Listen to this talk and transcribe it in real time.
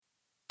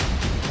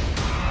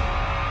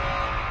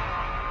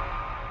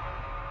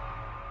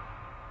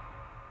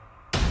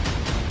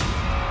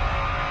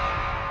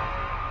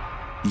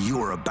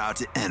You're about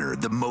to enter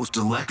the most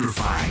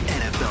electrifying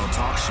NFL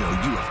talk show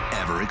you have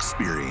ever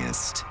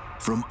experienced.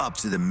 From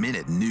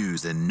up-to-the-minute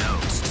news and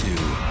notes to...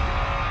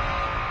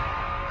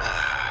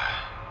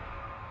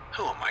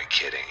 who am I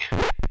kidding?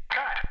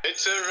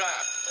 It's a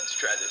wrap. Let's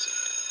try this.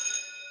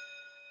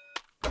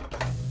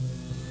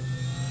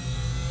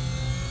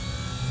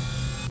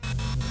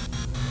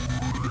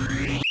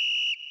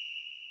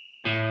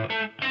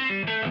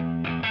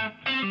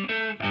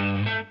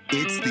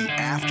 It's the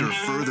After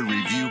Further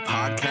Review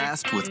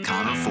podcast with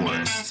Connor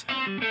Forrest.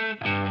 Want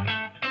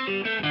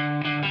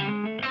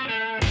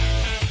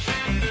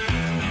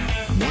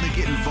to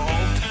get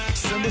involved?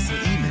 Send us an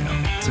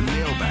email to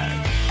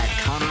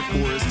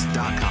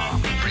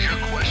mailbag@connorforrest.com for your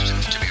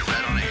questions to be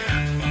read on air.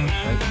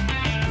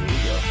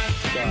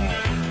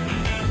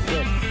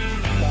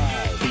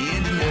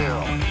 And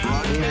now,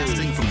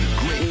 broadcasting from the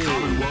great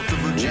Commonwealth of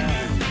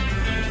Virginia.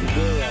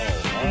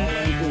 All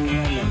engine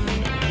running.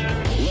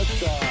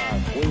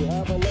 Liftoff. We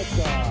have a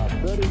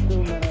liftoff. 32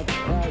 minutes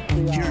past the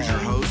hour. Here's your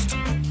host,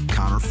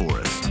 Connor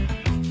Forrest.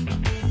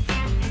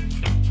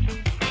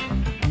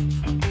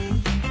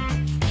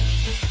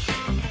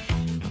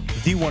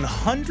 The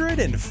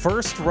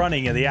 101st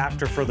running of the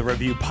After Further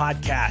Review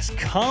podcast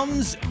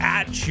comes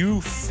at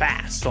you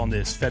fast on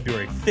this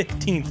February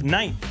 15th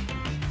night.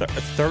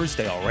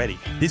 Thursday already.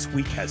 This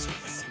week has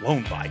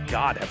flown by.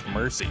 God have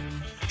mercy.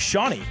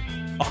 Shawnee,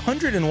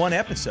 101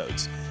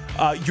 episodes.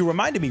 You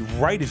reminded me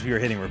right as we were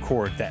hitting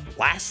record that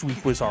last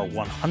week was our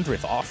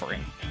 100th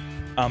offering.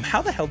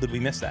 How the hell did we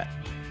miss that?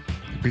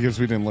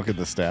 Because we didn't look at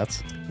the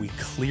stats. We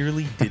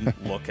clearly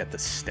didn't look at the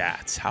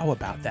stats. How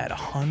about that?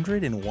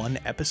 101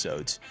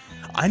 episodes.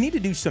 I need to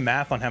do some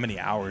math on how many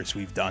hours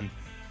we've done.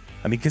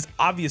 I mean, because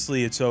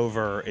obviously it's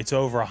over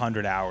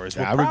 100 hours.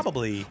 Yeah,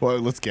 Well,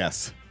 let's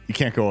guess. You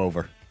can't go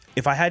over.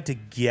 if I had to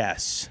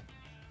guess,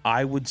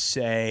 I would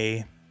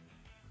say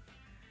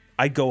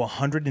I'd go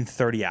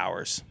 130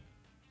 hours.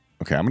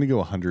 Okay, I'm going to go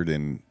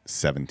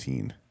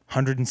 117.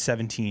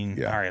 117.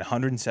 Yeah. All right,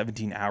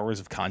 117 hours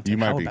of content. You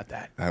might How be. about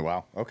that?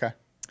 Wow. Okay.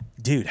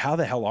 Dude, how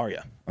the hell are you?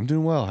 I'm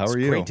doing well. How are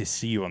you? Great to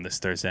see you on this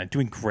Thursday. I'm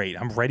doing great.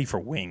 I'm ready for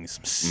wings.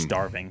 I'm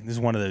starving. This is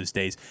one of those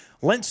days.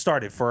 Lent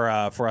started for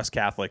us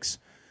Catholics,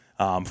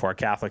 for our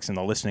Catholics in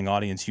the listening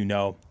audience. You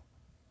know,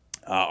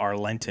 our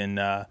Lenten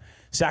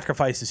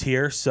sacrifice is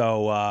here.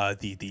 So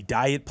the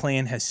diet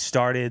plan has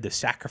started. The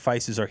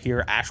sacrifices are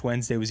here. Ash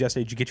Wednesday was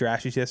yesterday. Did you get your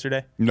ashes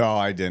yesterday? No,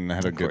 I didn't. I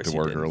had to Of get course to you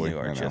work didn't. early. You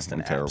are I know, just I'm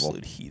an terrible.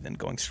 absolute heathen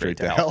going straight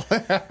to hell.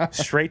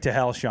 Straight to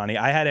hell, Shawnee.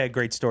 I had a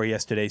great story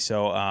yesterday.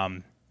 So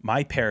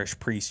my parish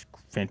priest,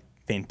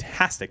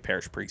 fantastic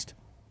parish priest,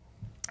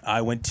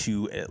 I went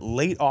to a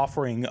late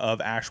offering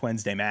of Ash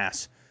Wednesday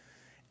Mass,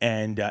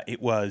 and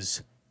it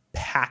was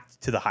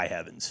packed to the high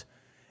heavens.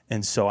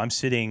 And so I'm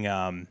sitting,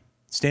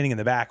 standing in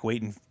the back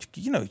waiting.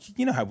 You know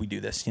how we do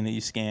this. You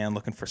scan,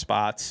 looking for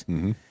spots.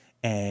 Mm-hmm.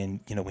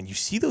 And, when you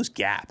see those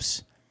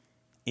gaps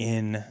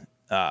in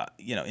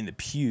the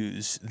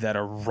pews that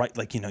are right,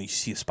 like, you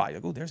see a spot, you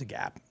go, oh, there's a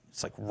gap.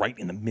 It's like right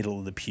in the middle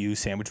of the pew,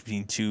 sandwiched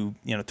between two,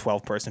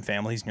 12-person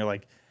families. And you're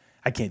like,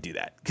 I can't do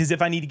that. Because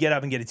if I need to get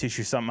up and get a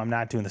tissue or something, I'm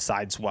not doing the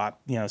side swap,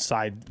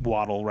 side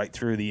waddle right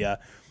through the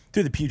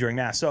pew during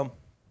Mass. So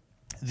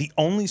the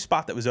only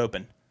spot that was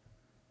open,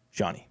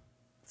 Johnny,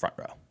 front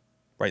row,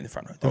 right in the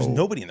front row. There was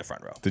nobody in the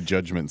front row. The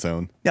judgment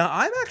zone. Now,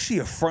 I'm actually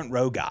a front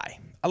row guy.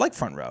 I like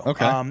front row.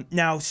 Okay.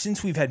 Now,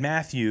 since we've had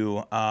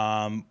Matthew,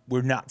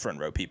 we're not front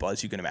row people,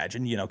 as you can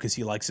imagine, because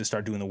he likes to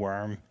start doing the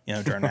worm,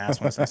 during Mass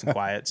when it's nice and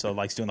quiet. So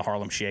likes doing the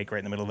Harlem Shake right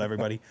in the middle of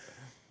everybody.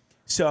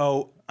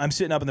 So I'm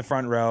sitting up in the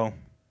front row,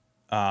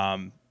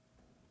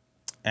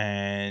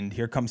 and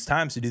here comes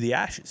times to do the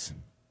ashes.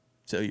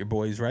 So your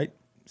boy's right,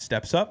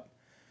 steps up,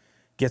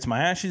 gets my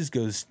ashes,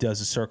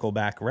 does a circle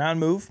back around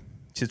move,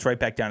 sits right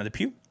back down to the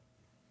pew,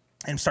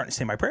 and I'm starting to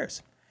say my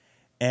prayers.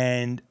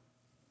 And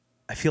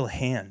I feel a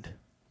hand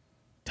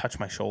touch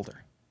my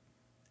shoulder,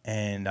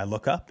 and I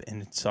look up,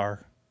 and it's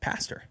our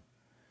pastor.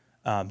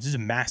 This is a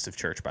massive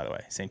church, by the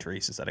way, St.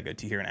 Teresa's that I go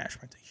to here in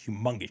Ashburn. It's a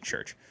humongous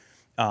church.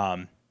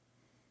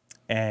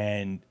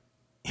 And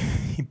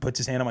he puts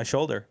his hand on my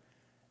shoulder,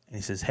 and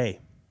he says, "Hey,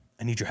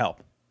 I need your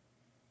help."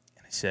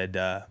 And I said,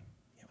 "Yeah,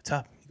 what's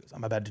up?" He goes,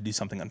 "I'm about to do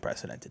something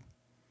unprecedented."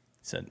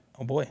 I said,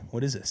 "Oh boy,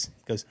 what is this?"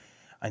 He goes,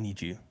 "I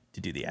need you to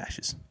do the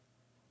ashes."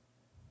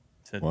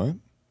 I said, What?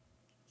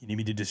 "You need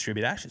me to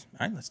distribute ashes?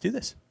 All right, let's do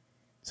this."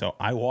 So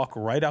I walk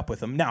right up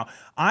with him. Now,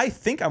 I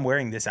think I'm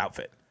wearing this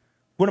outfit.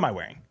 What am I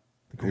wearing?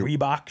 Like a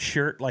Reebok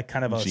shirt, like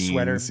kind of a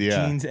sweater,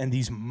 jeans, and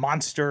these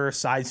monster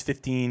size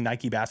 15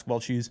 Nike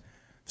basketball shoes.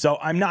 So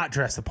I'm not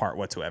dressed the part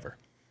whatsoever.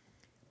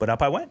 But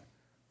up I went,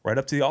 right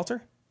up to the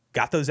altar,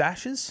 got those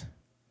ashes,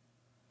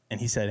 and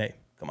he said, "Hey,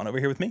 come on over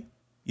here with me.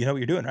 You know what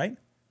you're doing, right?" I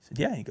said,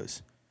 "Yeah." He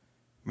goes,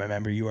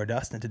 "Remember, you are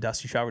dust, and to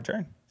dust you shall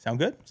return." Sound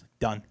good? I was like,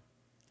 done.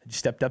 I just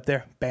stepped up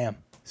there, bam,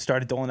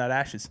 started doling out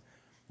ashes.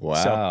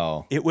 Wow.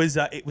 So it was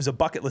a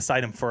bucket list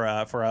item for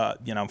a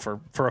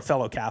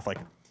fellow Catholic,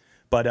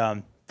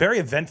 but very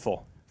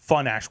eventful,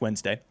 fun Ash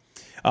Wednesday.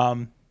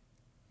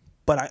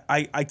 But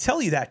I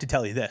tell you that to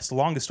tell you this, the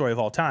longest story of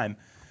all time.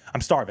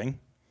 I'm starving.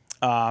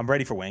 I'm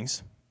ready for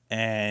wings,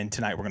 and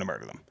tonight we're going to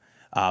murder them.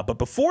 But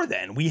before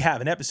then, we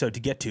have an episode to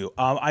get to.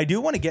 I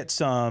do want to get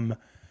some,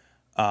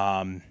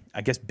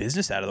 I guess,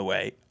 business out of the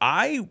way.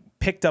 I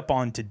picked up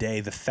on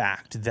today the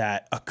fact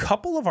that a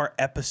couple of our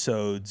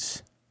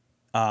episodes,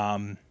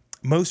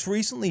 most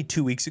recently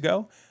 2 weeks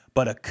ago,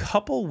 but a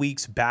couple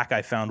weeks back,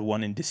 I found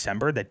one in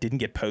December that didn't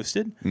get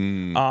posted.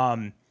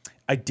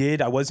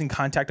 I was in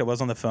contact. I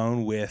was on the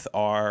phone with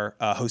our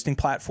hosting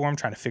platform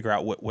trying to figure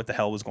out what the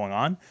hell was going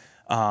on.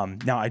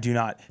 Now, I do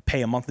not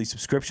pay a monthly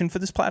subscription for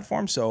this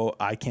platform, so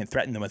I can't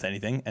threaten them with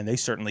anything, and they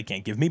certainly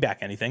can't give me back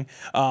anything.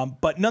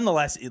 But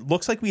nonetheless, it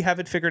looks like we have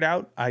it figured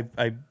out.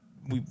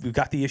 We've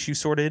got the issue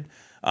sorted.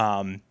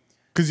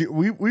 Because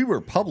we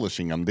were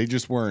publishing them. They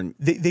just weren't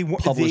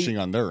publishing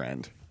on their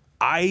end.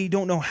 I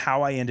don't know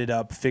how I ended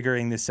up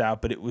figuring this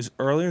out, but it was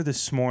earlier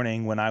this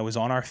morning when I was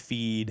on our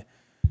feed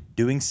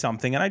doing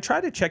something, and I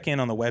tried to check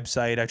in on the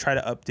website. I try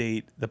to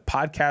update the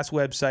podcast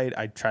website.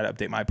 I try to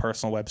update my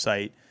personal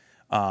website.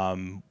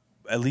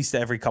 At least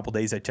every couple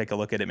days I take a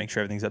look at it, make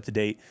sure everything's up to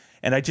date.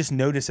 And I just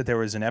noticed that there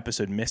was an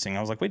episode missing. I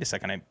was like, wait a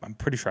second, I'm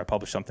pretty sure I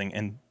published something.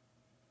 And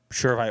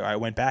sure, I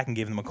went back and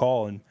gave them a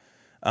call, and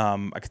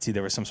I could see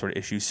there was some sort of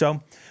issue.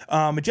 So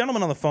a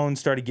gentleman on the phone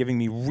started giving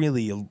me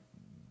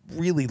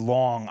really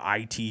long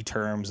IT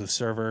terms of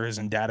servers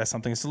and data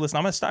something. So listen,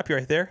 I'm going to stop you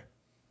right there,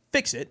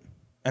 fix it,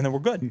 and then we're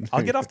good.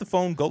 I'll get off the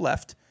phone, go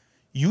left.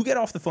 You get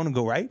off the phone and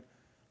go right.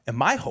 And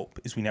my hope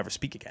is we never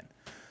speak again.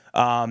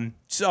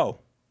 So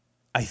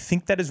I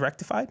think that is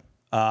rectified.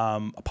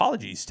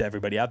 Apologies to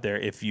everybody out there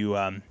if you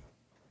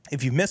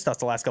missed us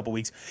the last couple of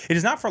weeks. It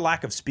is not for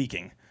lack of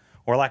speaking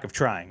or lack of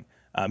trying.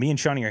 Me and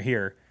Shawnee are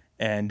here,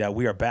 and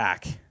we are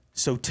back.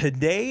 So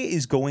today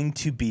is going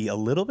to be a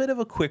little bit of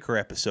a quicker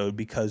episode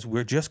because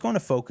we're just going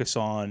to focus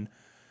on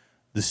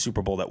the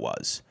Super Bowl that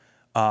was.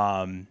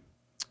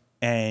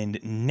 And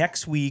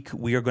next week,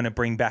 we are going to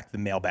bring back the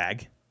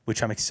mailbag,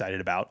 which I'm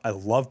excited about. I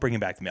love bringing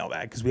back the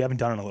mailbag because we haven't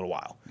done it in a little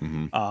while.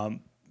 Mm-hmm.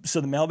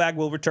 So the mailbag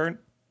will return.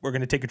 We're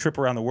going to take a trip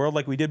around the world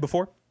like we did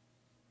before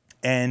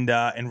and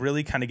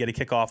really kind of get a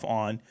kickoff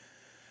on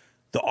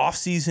the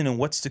offseason and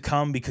what's to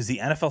come because the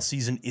NFL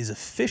season is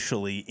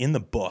officially in the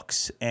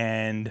books.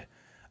 And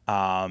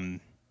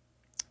I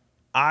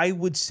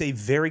would say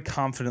very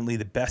confidently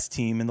the best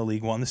team in the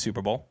league won the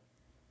Super Bowl.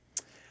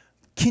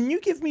 Can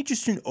you give me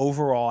just an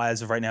overall,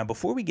 as of right now,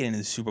 before we get into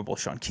the Super Bowl,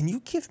 Sean, can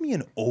you give me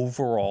an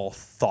overall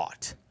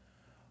thought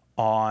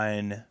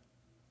on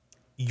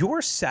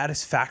your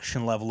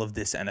satisfaction level of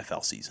this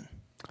NFL season?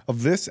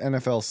 Of this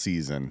NFL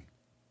season?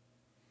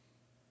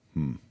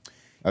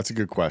 That's a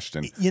good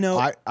question. You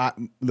know,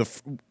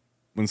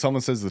 when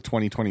someone says the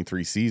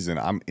 2023 season,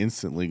 I'm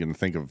instantly going to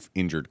think of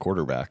injured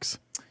quarterbacks.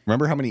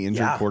 Remember how many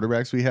injured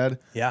quarterbacks we had?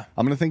 Yeah.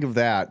 I'm going to think of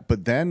that,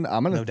 but then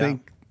I'm going to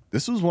think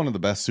this was one of the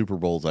best Super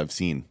Bowls I've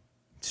seen.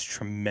 It's a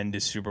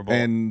tremendous Super Bowl.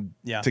 And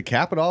to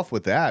cap it off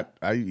with that,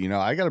 I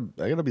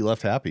gotta be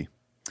left happy.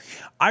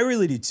 I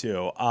really do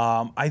too.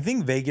 I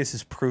think Vegas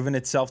has proven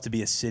itself to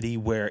be a city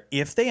where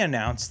if they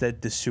announce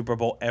that the Super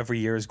Bowl every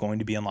year is going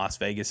to be in Las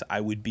Vegas, I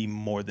would be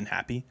more than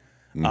happy.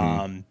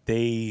 Mm-hmm.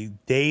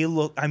 They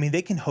look, I mean,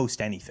 they can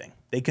host anything.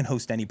 They can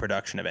host any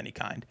production of any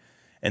kind.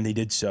 And they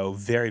did so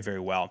very,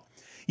 very well.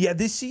 Yeah,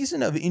 this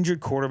season of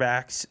injured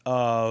quarterbacks,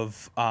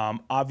 of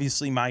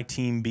obviously my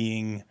team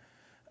being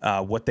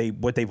what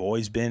they've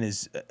always been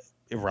is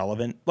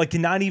irrelevant. Like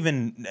not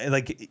even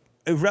like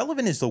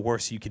irrelevant is the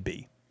worst you could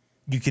be.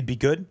 You could be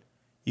good,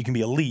 you can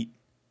be elite,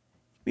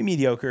 you can be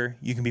mediocre,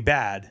 you can be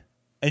bad,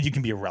 and you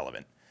can be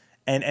irrelevant.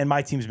 And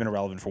my team's been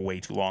irrelevant for way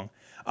too long.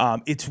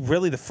 It's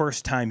really the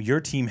first time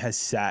your team has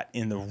sat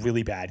in the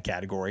really bad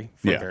category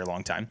for a very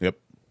long time. Yep.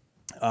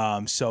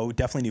 So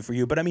definitely new for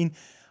you. But I mean,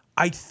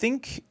 I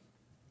think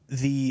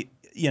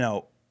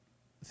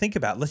think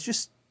about, let's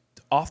just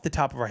off the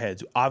top of our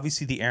heads,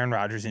 obviously the Aaron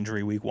Rodgers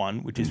injury week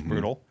 1, which is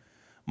brutal,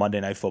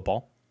 Monday Night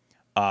Football.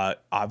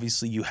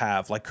 Obviously you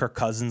have like Kirk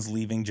Cousins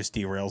leaving just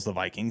derails the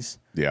Vikings.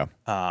 Yeah.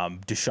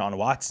 Deshaun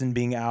Watson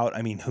being out.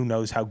 I mean, who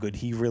knows how good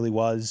he really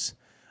was.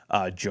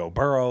 Joe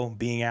Burrow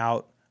being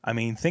out. I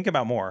mean, think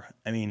about more.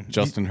 I mean,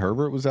 Justin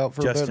Herbert was out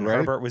for a bit, right? Justin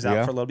Herbert was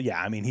out for a little bit.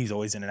 Yeah, I mean, he's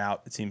always in and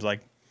out, it seems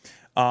like.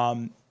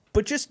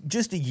 But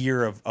just a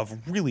year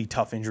of really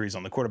tough injuries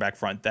on the quarterback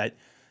front that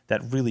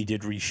really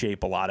did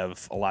reshape a lot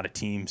of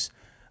teams.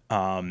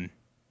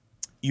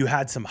 You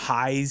had some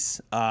highs,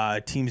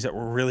 teams that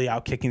were really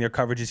out kicking their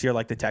coverage this year,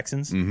 like the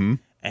Texans. Mm-hmm.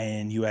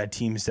 And you had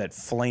teams that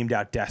flamed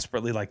out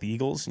desperately, like the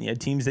Eagles. And you had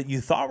teams that you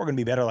thought were going to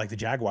be better, like the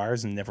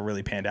Jaguars, and never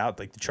really panned out,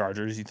 like the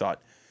Chargers. You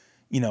thought,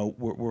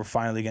 we're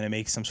finally going to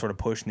make some sort of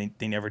push, and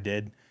they never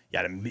did.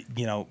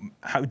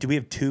 Do we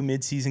have 2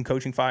 midseason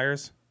coaching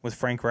fires with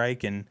Frank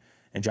Reich and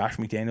Josh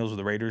McDaniels with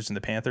the Raiders and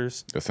the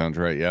Panthers? That sounds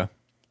right, yeah.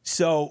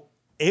 So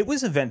it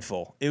was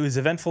eventful. It was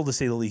eventful to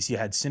say the least. You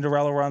had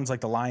Cinderella runs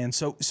like the Lions.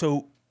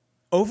 So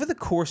over the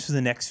course of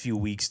the next few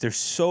weeks, there's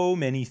so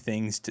many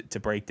things to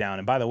break down.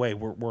 And by the way,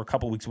 we're a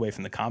couple weeks away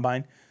from the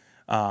Combine.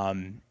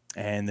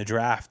 And the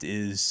draft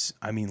is,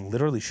 I mean,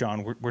 literally,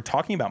 Sean, we're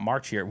talking about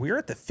March here. We're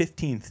at the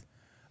 15th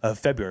of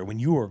February. When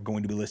you are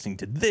going to be listening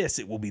to this,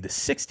 it will be the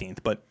 16th.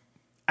 But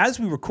as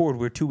we record,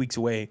 we're 2 weeks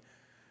away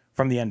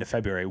from the end of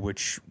February,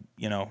 which,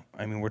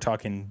 we're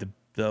talking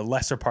the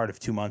lesser part of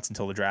 2 months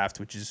until the draft,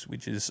 which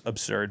is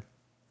absurd.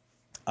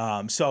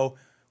 So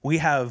we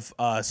have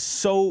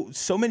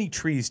so many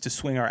trees to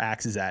swing our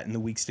axes at in the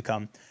weeks to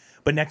come.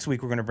 But next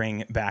week, we're going to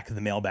bring back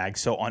the mailbag.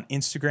 So on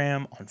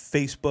Instagram, on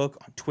Facebook,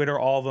 on Twitter,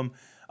 all of them,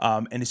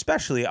 and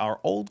especially our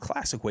old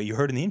classic way you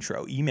heard in the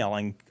intro,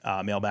 emailing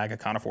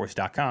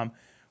mailbag@connorforce.com.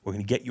 We're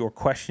going to get your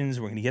questions.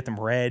 We're going to get them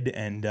read,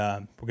 and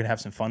we're going to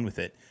have some fun with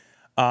it.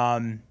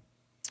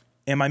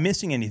 Am I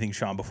missing anything,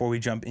 Sean, before we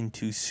jump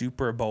into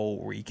Super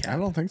Bowl recap? I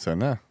don't think so,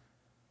 no.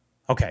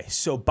 Okay,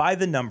 so by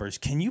the numbers,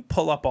 can you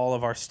pull up all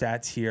of our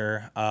stats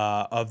here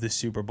of the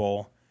Super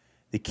Bowl?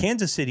 The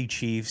Kansas City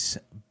Chiefs,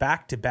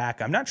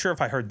 back-to-back. I'm not sure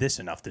if I heard this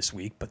enough this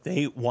week, but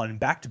they won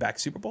back-to-back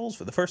Super Bowls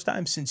for the first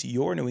time since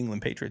your New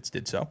England Patriots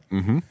did so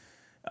in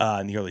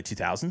the early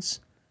 2000s.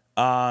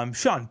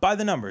 Sean, by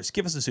the numbers,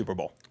 give us the Super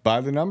Bowl.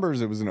 By the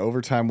numbers, it was an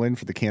overtime win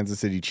for the Kansas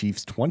City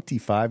Chiefs,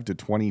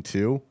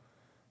 25-22.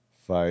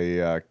 If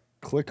I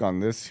click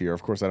on this here,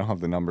 of course, I don't have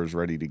the numbers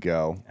ready to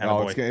go.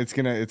 It's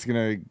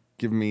gonna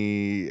give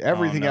me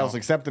everything else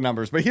except the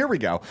numbers. But here we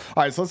go. All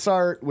right, so let's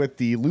start with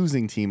the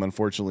losing team,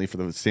 unfortunately, for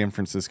the San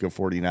Francisco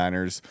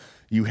 49ers.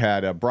 You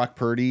had Brock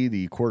Purdy,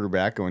 the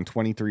quarterback, going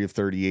 23 of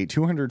 38,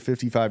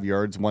 255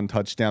 yards, 1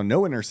 touchdown,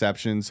 no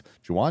interceptions.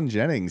 Juwan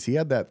Jennings, he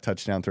had that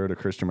touchdown throw to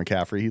Christian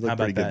McCaffrey. He looked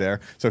pretty good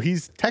there. So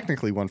he's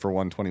technically 1 for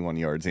 121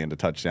 yards and a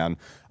touchdown.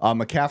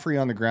 McCaffrey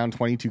on the ground,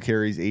 22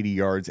 carries, 80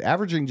 yards,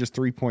 averaging just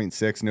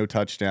 3.6, no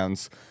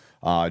touchdowns.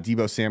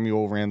 Deebo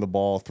Samuel ran the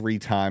ball 3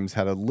 times,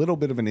 had a little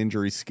bit of an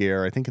injury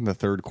scare. I think in the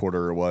third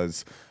quarter it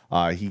was.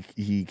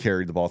 He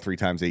carried the ball 3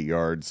 times, 8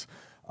 yards.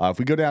 If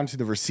we go down to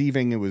the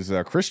receiving, it was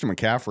Christian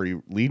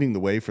McCaffrey leading the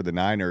way for the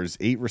Niners,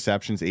 8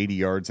 receptions, 80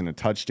 yards, and a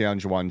touchdown.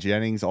 Juwan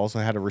Jennings also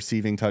had a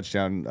receiving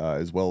touchdown,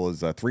 as well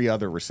as 3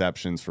 other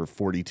receptions for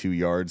 42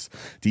 yards.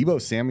 Deebo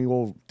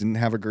Samuel didn't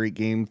have a great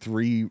game,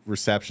 3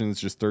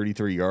 receptions, just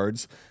 33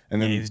 yards.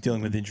 And then he was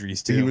dealing with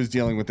injuries, too. He was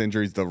dealing with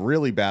injuries. The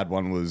really bad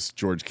one was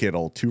George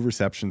Kittle, 2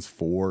 receptions,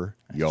 4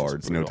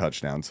 yards, no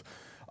touchdowns.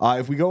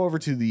 If we go over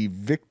to the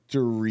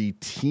victory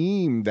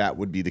team, that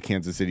would be the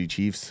Kansas City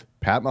Chiefs.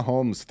 Pat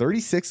Mahomes,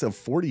 36 of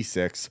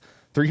 46,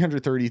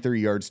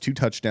 333 yards, 2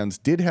 touchdowns.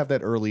 Did have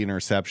that early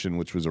interception,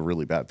 which was a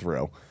really bad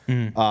throw.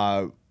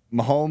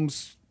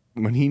 Mahomes,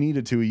 when he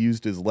needed to, he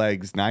used his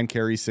legs. 9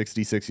 carries,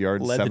 66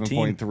 yards,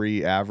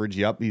 7.3 average.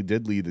 Yep, he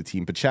did lead the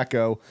team.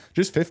 Pacheco,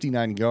 just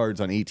 59 yards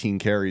on 18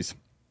 carries.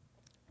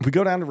 If we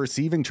go down to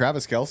receiving,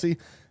 Travis Kelce,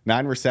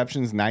 9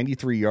 receptions,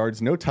 93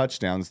 yards, no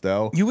touchdowns,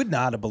 though. You would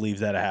not have believed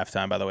that at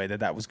halftime, by the way,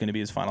 that was going to be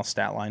his final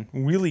stat line.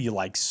 Really,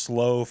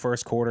 slow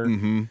first quarter.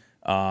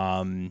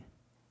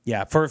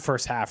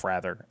 First half,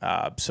 rather.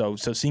 So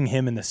seeing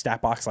him in the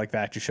stat box like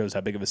that just shows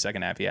how big of a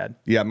second half he had.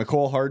 Yeah,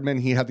 Mecole Hardman,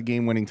 he had the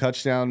game-winning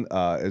touchdown,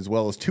 as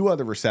well as 2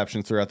 other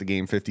receptions throughout the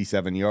game,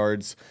 57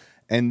 yards.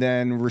 And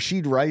then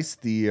Rashid Rice,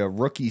 the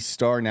rookie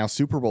star, now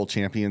Super Bowl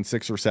champion,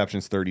 6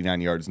 receptions, 39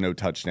 yards, no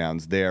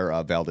touchdowns there.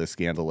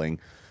 Valdez-Scantling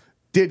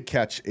did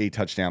catch a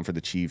touchdown for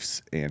the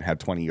Chiefs and had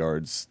 20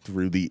 yards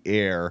through the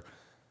air.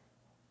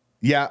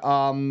 Yeah,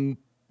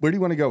 where do you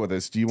want to go with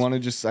this? Do you want to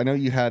just? I know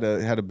you had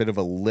a bit of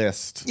a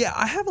list. Yeah,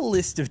 I have a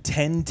list of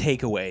 10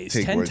 takeaways,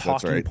 10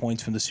 talking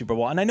points from the Super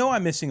Bowl, and I know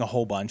I'm missing a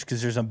whole bunch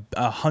because there's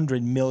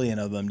 100 million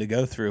of them to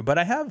go through. But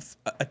I have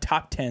a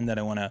top 10 that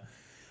I want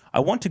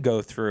to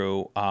go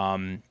through.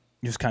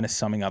 Just kind of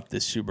summing up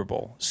this Super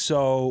Bowl.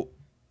 So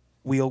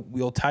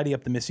we'll tidy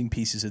up the missing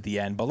pieces at the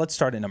end. But let's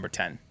start at number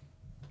 10.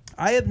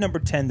 I have number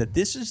 10 that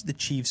this is the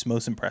Chiefs'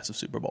 most impressive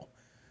Super Bowl,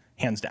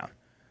 hands down.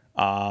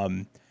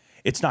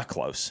 It's not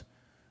close.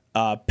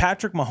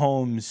 Patrick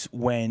Mahomes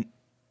went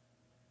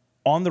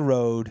on the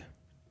road.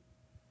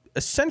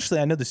 Essentially,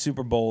 I know the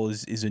Super Bowl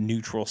is a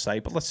neutral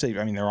site, but let's say,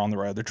 they're on the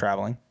road. They're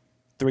traveling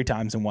 3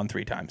 times and won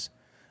 3 times.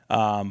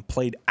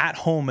 Played at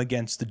home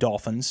against the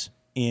Dolphins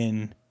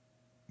in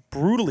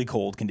brutally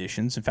cold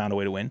conditions and found a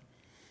way to win.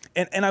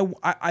 And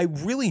I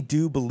really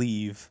do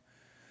believe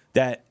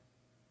that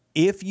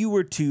if you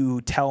were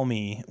to tell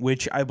me,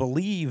 which I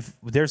believe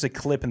there's a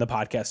clip in the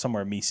podcast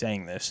somewhere of me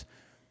saying this,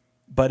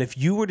 but if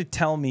you were to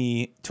tell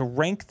me to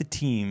rank the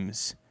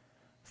teams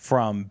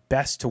from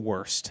best to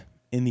worst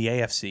in the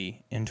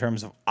AFC in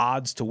terms of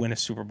odds to win a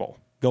Super Bowl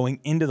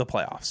going into the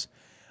playoffs,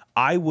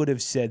 I would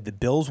have said the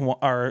Bills won,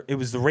 or it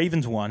was the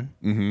Ravens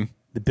 1,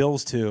 the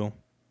Bills 2,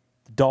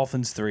 the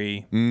Dolphins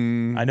 3.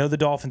 I know the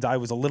Dolphins, I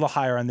was a little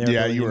higher on their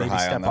ability you were to maybe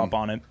high step on them. up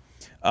on it.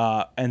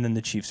 And then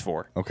the Chiefs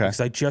 4. Okay. Because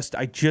I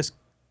just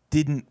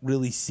didn't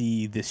really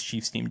see this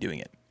Chiefs team doing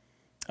it.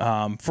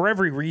 For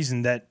every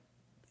reason that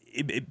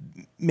it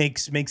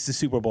makes the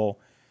Super Bowl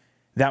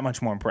that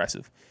much more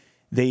impressive.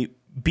 They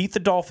beat the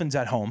Dolphins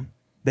at home.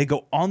 They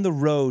go on the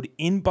road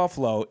in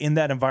Buffalo in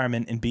that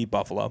environment and beat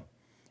Buffalo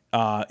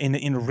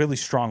in a really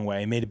strong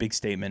way, made a big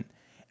statement,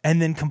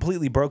 and then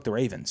completely broke the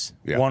Ravens.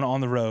 Yeah. Won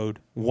on the road,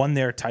 won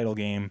their title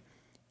game,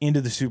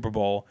 into the Super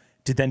Bowl,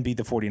 to then beat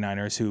the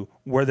 49ers, who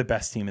were the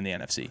best team in the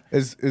NFC.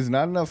 Is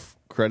not enough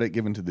credit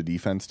given to the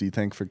defense, do you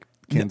think, for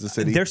Kansas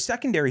City? Their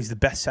secondary is the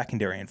best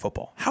secondary in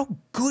football. How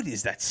good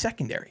is that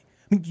secondary?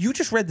 I mean, you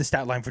just read the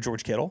stat line for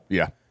George Kittle.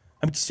 Yeah.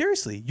 I mean,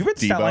 seriously, you read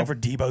the stat line for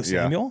Deebo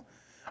Samuel?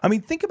 Yeah. I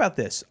mean, think about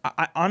this.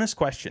 Honest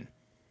question.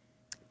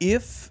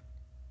 If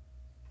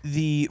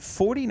the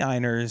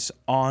 49ers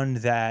on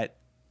that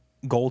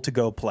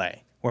goal-to-go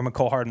play where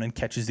McCole Hardman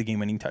catches the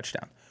game-winning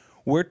touchdown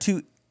were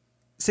to,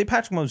 say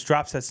Patrick Mahomes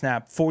drops that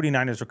snap,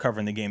 49ers recover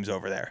and the game's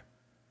over there.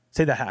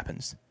 Say that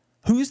happens.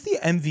 Who's the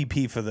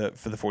MVP for the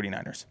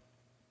 49ers?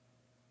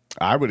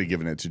 I would have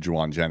given it to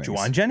Juwan Jennings.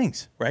 Juwan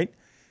Jennings, right?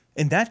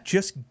 And that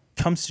just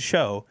comes to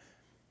show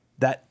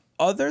that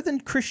other than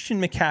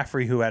Christian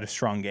McCaffrey, who had a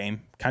strong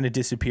game, kind of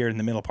disappeared in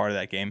the middle part of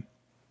that game.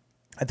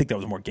 I think that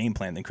was more game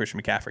plan than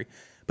Christian McCaffrey.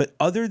 But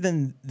other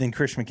than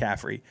Christian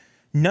McCaffrey,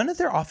 none of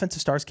their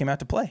offensive stars came out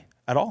to play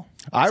at all.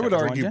 I would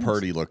argue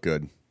Purdy looked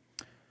good.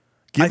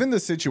 Given the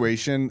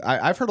situation,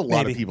 I've heard a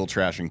lot of people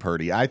trashing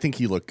Purdy. I think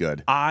he looked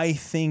good. I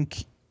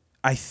think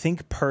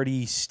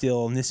Purdy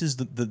still, and this is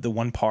the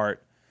one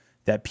part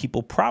that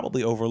people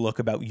probably overlook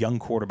about young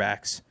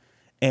quarterbacks.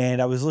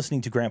 And I was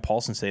listening to Grant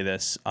Paulson say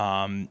this,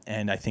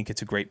 and I think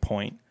it's a great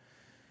point,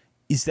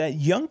 is that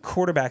young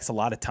quarterbacks a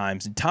lot of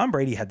times, and Tom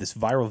Brady had this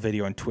viral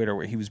video on Twitter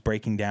where he was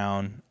breaking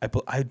down,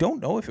 I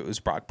don't know if it was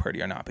Brock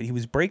Purdy or not, but he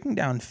was breaking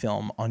down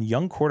film on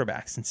young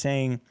quarterbacks and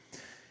saying,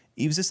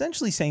 he was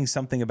essentially saying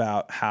something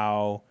about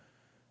how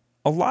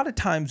a lot of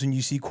times when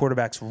you see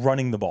quarterbacks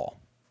running the ball,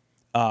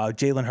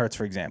 Jalen Hurts,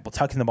 for example,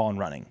 tucking the ball and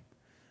running,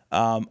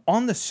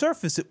 on the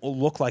surface, it will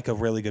look like a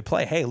really good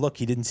play. Hey, look,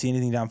 he didn't see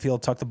anything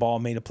downfield, tucked the ball,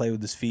 made a play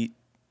with his feet,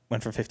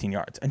 went for 15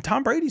 yards. And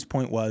Tom Brady's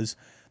point was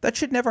that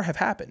should never have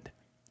happened.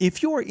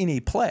 If you're in a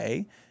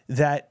play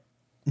that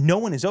no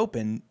one is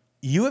open,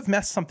 you have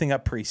messed something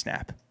up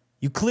pre-snap.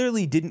 You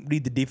clearly didn't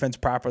read the defense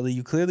properly.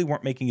 You clearly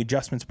weren't making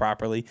adjustments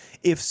properly.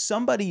 If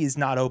somebody is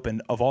not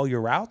open of all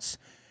your routes,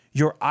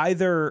 you're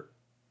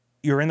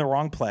in the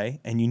wrong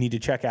play and you need to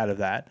check out of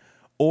that,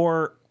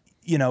 or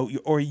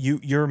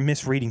you're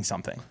misreading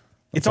something.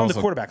 It's on the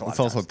quarterback a lot of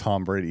times. It's also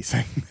Tom Brady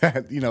saying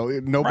that.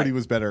 Nobody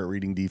was better at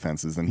reading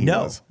defenses than he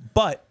was.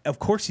 But of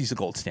course he's the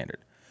gold standard.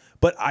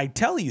 But I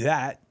tell you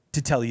that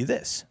to tell you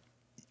this.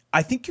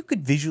 I think you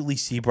could visually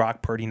see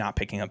Brock Purdy not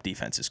picking up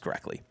defenses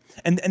correctly.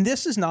 And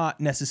this is not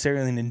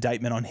necessarily an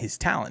indictment on his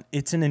talent.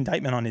 It's an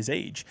indictment on his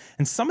age.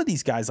 And some of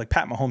these guys, like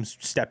Pat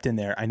Mahomes, stepped in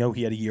there. I know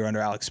he had a year under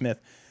Alex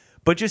Smith,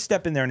 but just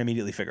step in there and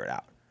immediately figure it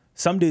out.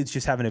 Some dudes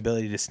just have an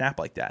ability to snap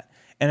like that.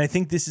 And I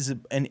think this is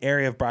an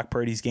area of Brock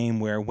Purdy's game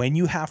where when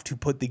you have to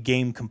put the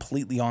game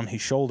completely on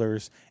his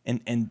shoulders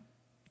and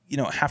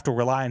have to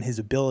rely on his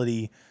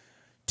ability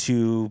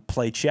to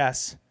play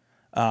chess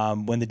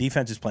when the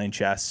defense is playing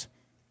chess,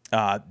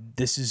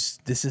 this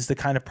is the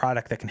kind of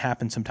product that can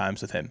happen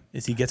sometimes with him.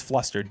 Is he gets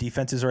flustered.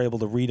 Defenses are able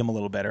to read him a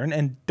little better.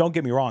 And don't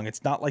get me wrong,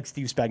 it's not like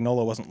Steve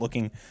Spagnuolo wasn't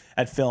looking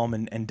at film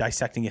and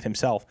dissecting it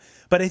himself.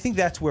 But I think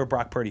that's where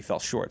Brock Purdy fell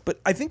short.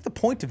 But I think the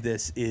point of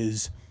this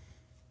is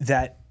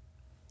that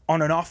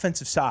on an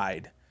offensive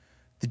side,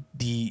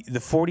 the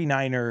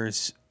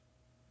 49ers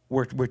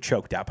were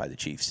choked out by the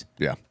Chiefs.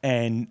 Yeah.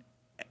 And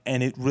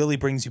it really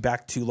brings you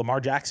back to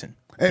Lamar Jackson,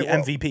 the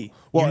MVP.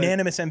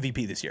 Unanimous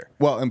MVP this year.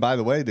 Well, and by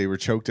the way, they were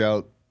choked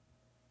out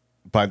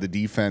by the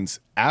defense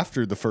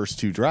after the first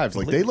two drives.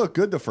 Like, they look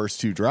good the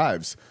first two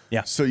drives.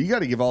 Yeah. So you got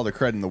to give all the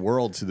credit in the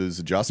world to those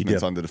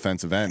adjustments on the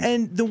defensive end.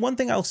 And the one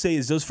thing I'll say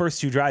is those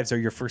first two drives are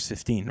your first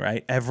 15,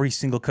 right? Every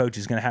single coach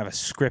is going to have a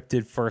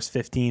scripted first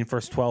 15,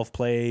 first 12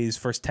 plays,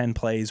 first 10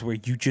 plays where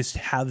you just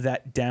have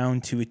that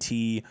down to a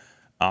T.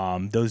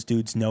 Those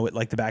dudes know it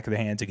like the back of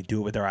their hands. They can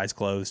do it with their eyes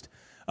closed.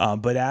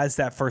 But as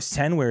that first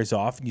 10 wears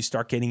off and you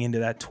start getting into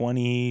that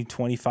 20,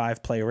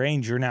 25 play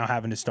range, you're now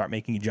having to start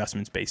making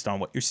adjustments based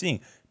on what you're seeing,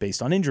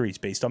 based on injuries,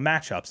 based on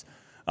matchups,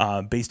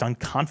 based on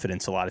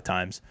confidence a lot of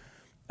times.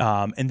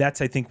 And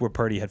that's, I think, where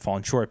Purdy had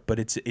fallen short. But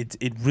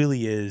it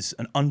really is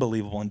an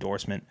unbelievable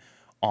endorsement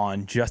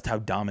on just how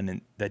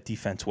dominant that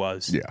defense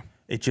was. Yeah.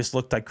 It just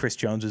looked like Chris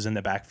Jones was in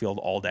the backfield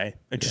all day.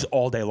 Just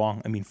all day long.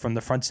 I mean, from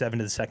the front seven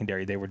to the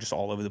secondary, they were just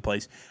all over the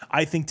place.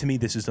 I think, to me,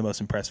 this is the most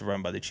impressive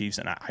run by the Chiefs,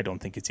 and I don't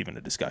think it's even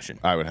a discussion.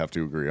 I would have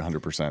to agree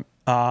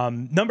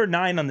 100%. Number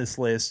 9 on this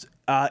list,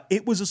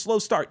 it was a slow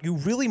start. You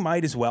really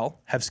might as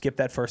well have skipped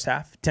that first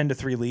half,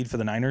 10-3 lead for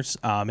the Niners,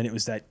 and it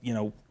was that,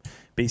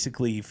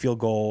 basically field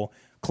goal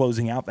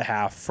closing out the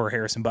half for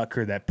Harrison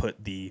Butker that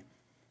put the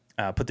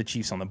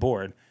Chiefs on the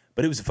board.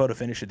 But it was a photo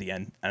finish at the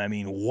end. And I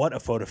mean, what a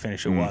photo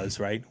finish it was,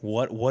 right?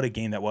 What a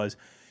game that was.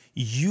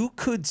 You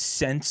could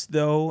sense,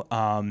 though,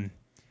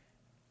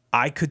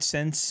 I could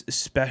sense,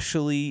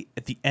 especially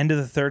at the end of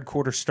the third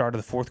quarter, start of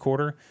the fourth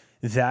quarter,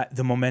 that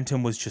the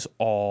momentum was just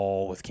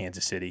all with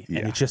Kansas City. Yeah.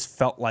 And it just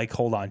felt like,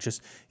 hold on,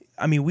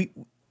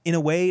 in a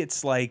way,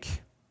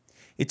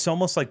 it's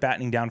almost like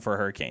battening down for a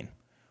hurricane,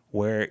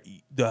 where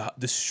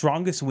the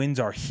strongest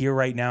winds are here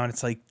right now. And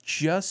it's like,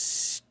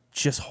 just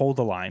hold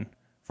the line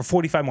for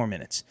 45 more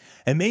minutes.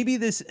 And maybe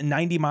this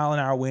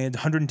 90-mile-an-hour wind,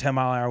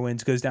 110-mile-an-hour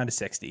winds goes down to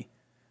 60,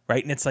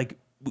 right? And it's like,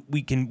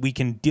 we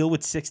can deal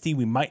with 60.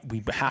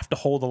 We have to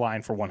hold the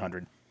line for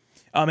 100.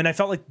 And I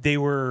felt like they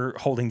were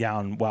holding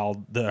down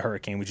while the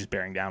hurricane was just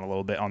bearing down a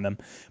little bit on them.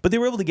 But they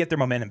were able to get their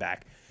momentum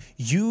back.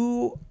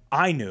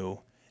 I knew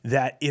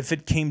that if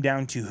it came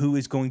down to who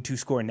is going to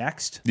score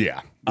next,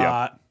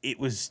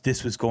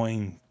 this was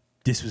going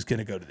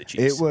to go to the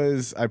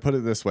Chiefs. I put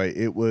it this way,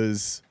 it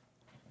was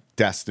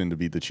destined to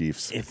be the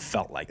Chiefs. It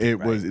felt like it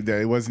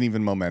wasn't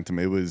even momentum.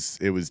 It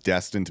was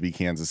destined to be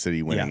Kansas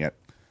City winning it.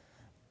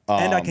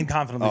 And I can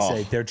confidently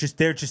say they're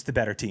just the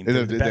better team.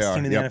 They're the best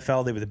team in the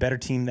NFL. They were the better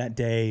team that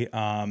day,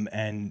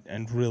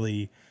 and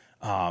really,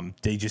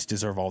 they just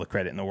deserve all the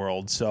credit in the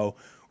world. So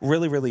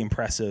really, really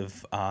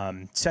impressive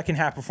second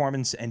half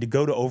performance, and to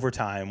go to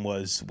overtime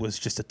was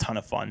just a ton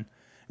of fun.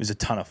 It was a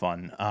ton of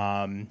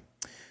fun.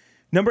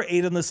 Number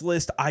 8 on this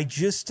list, I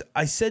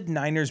said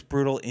Niners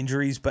brutal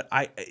injuries, but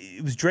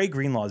it was Dre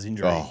Greenlaw's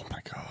injury. Oh my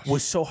gosh,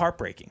 was so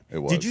heartbreaking. It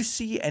was. Did you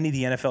see any of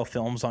the NFL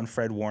films on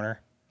Fred Warner?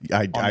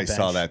 I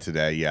saw that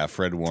today. Yeah,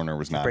 Fred Warner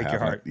was not break having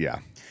your heart. it. Yeah.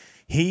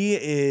 He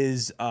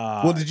is.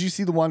 Well, did you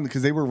see the one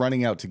because they were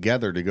running out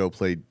together to go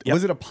play? Yep.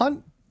 Was it a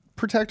punt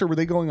protector? Or were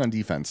they going on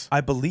defense?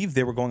 I believe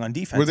they were going on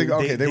defense. Were they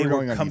okay? They were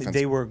going on defense.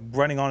 They were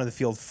running onto the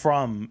field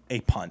from a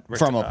punt.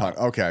 From a punt.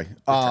 Okay.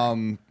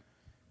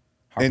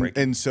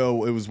 And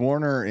so it was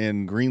Warner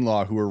and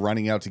Greenlaw who were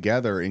running out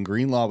together, and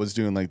Greenlaw was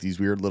doing like these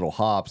weird little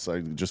hops,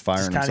 like just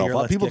firing himself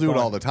up. People do it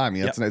all the time.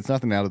 Yeah, it's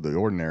nothing out of the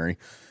ordinary.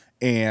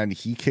 And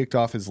he kicked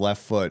off his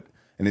left foot,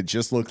 and it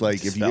just looked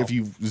like if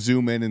you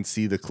zoom in and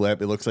see the clip,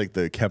 it looks like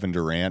the Kevin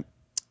Durant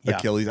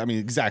Achilles. I mean,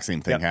 exact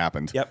same thing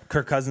happened. Yep.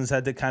 Kirk Cousins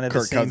had the kind of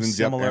Kirk the same Cousins,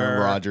 similar.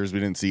 Aaron Rodgers.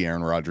 We didn't see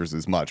Aaron Rodgers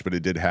as much, but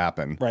it did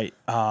happen. Right.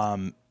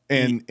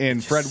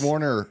 And Fred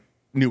Warner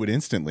knew it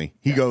instantly.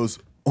 He goes,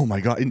 "Oh my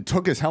God," and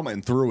took his helmet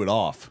and threw it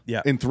off.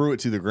 Yeah. And threw it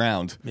to the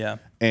ground. Yeah.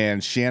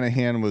 And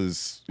Shanahan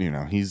was,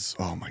 he's,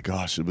 oh my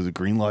gosh, it was a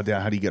Greenlaw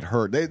down. How do you get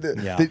hurt?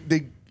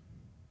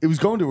 It was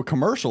going to a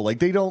commercial. Like,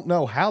 they don't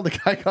know how the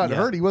guy got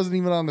hurt. He wasn't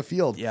even on the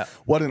field. Yeah.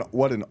 What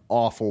an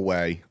awful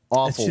way.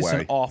 It's just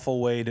an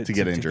awful way to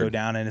get injured. To go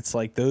down. And it's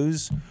like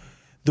the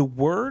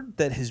word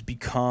that has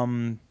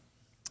become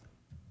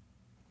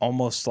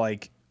almost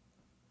like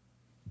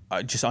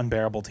just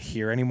unbearable to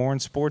hear anymore in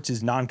sports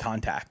is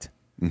non-contact.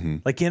 Mm-hmm.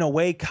 Like, in a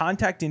way,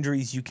 contact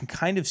injuries, you can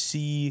kind of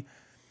see,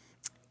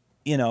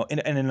 and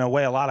in a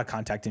way, a lot of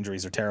contact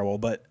injuries are terrible,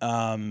 but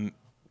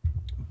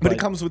it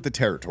comes with the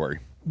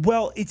territory.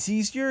 Well, it's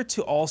easier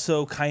to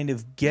also kind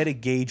of get a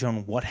gauge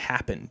on what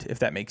happened, if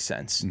that makes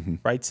sense,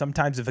 right?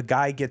 Sometimes if a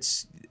guy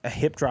gets a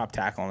hip drop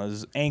tackle and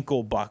his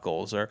ankle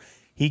buckles, or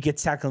he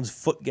gets tackled and his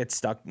foot gets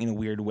stuck in a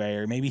weird way,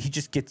 or maybe he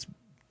just gets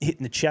hit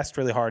in the chest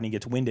really hard and he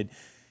gets winded,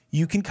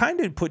 you can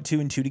kind of put 2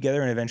 and 2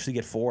 together and eventually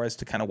get 4 as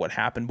to kind of what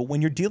happened. But when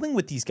you're dealing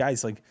with these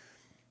guys, like,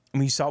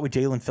 you saw it with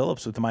Jalen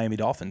Phillips with the Miami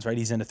Dolphins, right?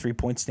 He's in a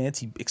 3-point stance.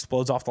 He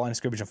explodes off the line of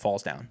scrimmage and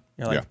falls down.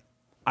 You're like,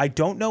 I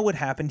don't know what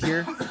happened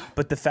here,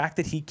 but the fact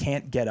that he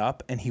can't get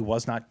up and he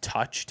was not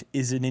touched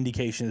is an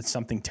indication that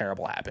something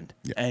terrible happened,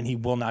 and he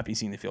will not be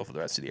seeing the field for the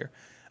rest of the year.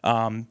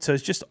 So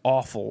it's just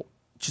awful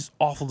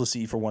to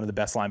see for one of the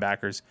best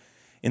linebackers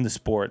in the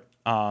sport.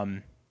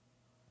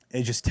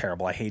 It's just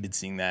terrible. I hated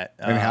seeing that.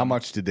 And how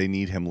much did they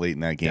need him late in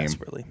that game?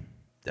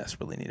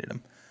 Desperately needed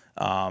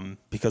him.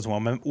 Because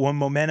when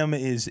momentum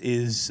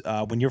is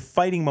when you're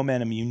fighting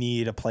momentum, you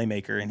need a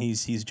playmaker, and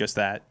he's just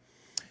that.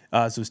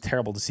 So it was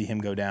terrible to see him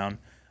go down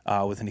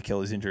with an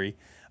Achilles injury.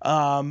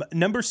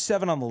 Number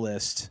 7 on the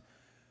list.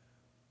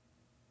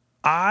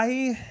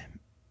 I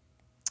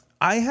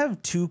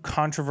have 2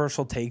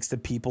 controversial takes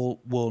that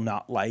people will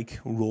not like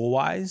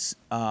rule-wise,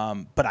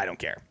 but I don't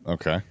care.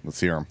 Okay, let's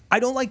hear them. I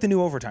don't like the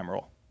new overtime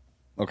rule.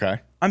 Okay.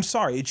 I'm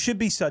sorry. It should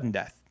be sudden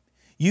death.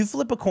 You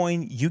flip a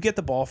coin, you get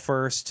the ball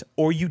first,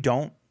 or you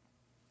don't.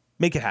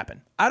 Make it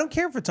happen. I don't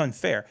care if it's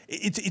unfair.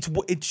 It's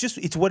what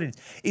it is.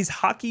 Is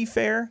hockey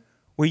fair?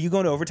 Where you go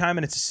into overtime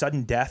and it's a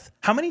sudden death?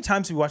 How many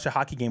times have we watched a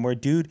hockey game where a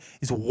dude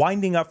is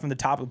winding up from the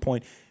top of the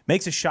point,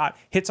 makes a shot,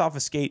 hits off a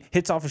skate,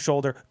 hits off a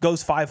shoulder,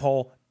 goes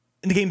 5-hole,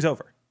 and the game's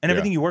over. And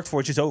everything you worked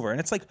for is just over. And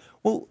it's like,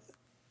 well,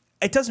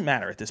 it doesn't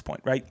matter at this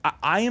point, right?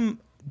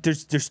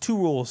 There's 2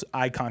 rules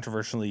I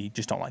controversially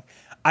just don't like.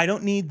 I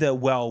don't need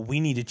we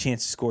need a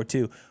chance to score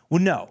too.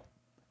 Well, no.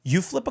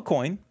 You flip a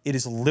coin. It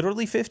is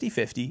literally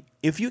 50-50.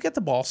 If you get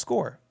the ball,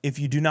 score. If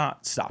you do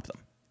not, stop them.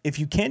 If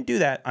you can't do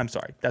that, I'm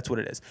sorry. That's what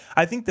it is.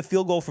 I think the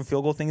field goal for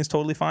field goal thing is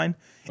totally fine.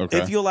 Okay.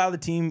 If you allow the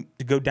team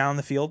to go down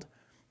the field,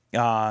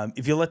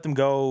 if you let them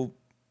go,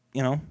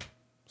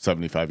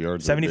 75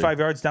 yards. 75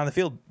 yards down the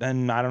field,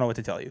 then I don't know what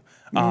to tell you.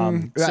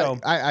 So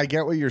I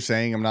get what you're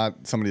saying. I'm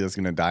not somebody that's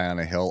going to die on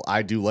a hill.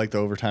 I do like the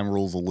overtime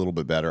rules a little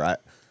bit better.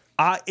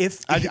 I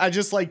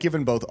just like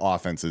giving both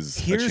offenses a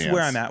chance. Here's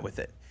where I'm at with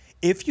it.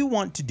 If you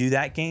want to do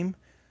that game,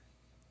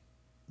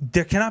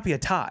 there cannot be a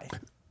tie.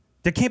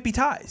 There can't be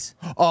ties.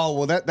 Oh,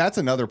 well, that's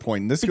another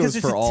point. This because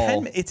goes for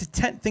all. It's a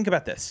 10. Think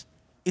about this.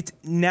 It's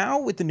now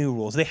with the new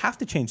rules, they have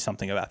to change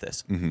something about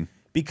this. Mm-hmm.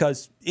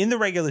 Because in the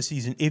regular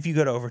season, if you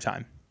go to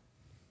overtime,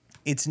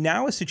 it's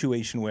now a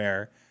situation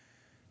where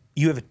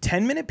you have a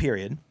 10-minute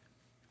period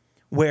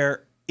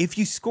where if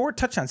you score a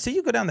touchdown, say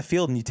you go down the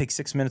field and you take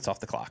 6 minutes off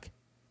the clock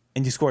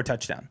and you score a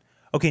touchdown.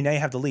 Okay, now you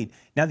have the lead.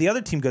 Now the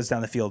other team goes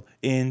down the field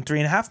in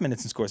 3.5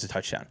 minutes and scores a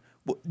touchdown.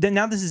 Well, then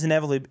now this is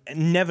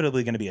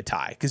inevitably going to be a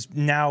tie because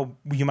now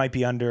you might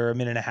be under a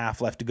minute and a half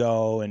left to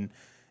go, and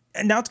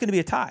now it's going to be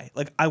a tie.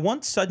 Like, I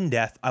want sudden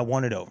death. I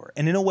want it over.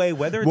 And in a way,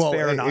 whether it's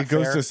fair or not fair. It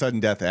goes to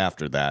sudden death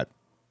after that.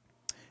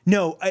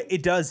 No,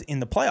 it does in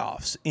the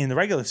playoffs. In the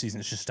regular season,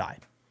 it's just tie.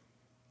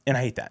 And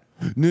I hate that.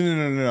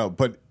 No.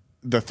 But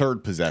the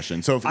third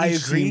possession. So if I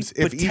each agree, teams,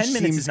 but if 10 each minutes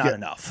teams is not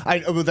enough.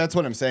 Well, that's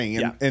what I'm saying.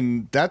 And, Yeah.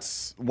 and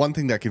that's one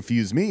thing that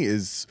confused me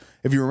is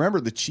if you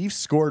remember, the Chiefs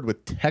scored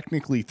with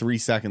technically 3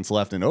 seconds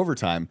left in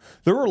overtime.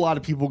 There were a lot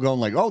of people going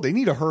like, "Oh, they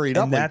need to hurry it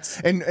up."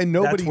 And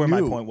nobody that's where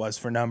knew. my point was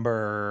for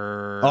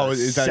number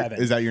is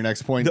 7. That your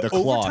next point? The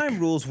clock. overtime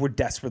rules were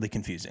desperately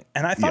confusing,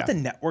 and I thought the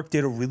network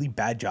did a really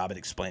bad job at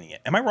explaining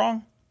it. Am I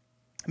wrong?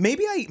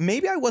 Maybe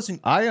I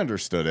wasn't. I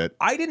understood it.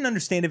 I didn't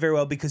understand it very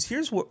well because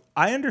here's what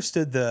I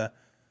understood: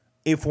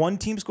 if one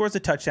team scores a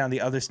touchdown,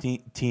 the other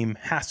team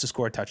has to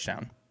score a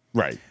touchdown,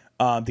 Right.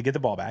 To get the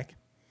ball back.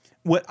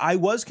 What I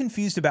was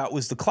confused about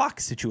was the clock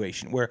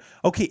situation where,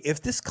 okay,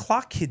 if this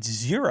clock hits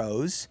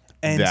zeros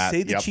and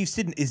say the Chiefs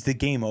didn't, is the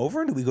game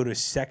over? Do we go to a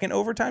second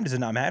overtime? Does it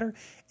not matter?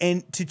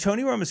 And to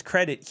Tony Romo's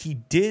credit, he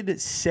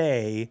did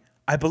say,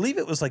 I believe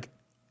it was like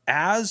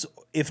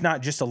if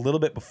not just a little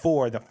bit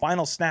before, the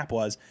final snap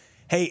was,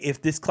 hey,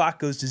 if this clock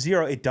goes to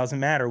zero, it doesn't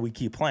matter. We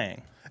keep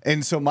playing.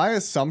 And so my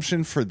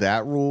assumption for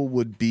that rule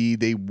would be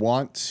they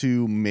want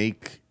to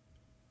make,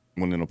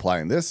 wouldn't apply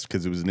in this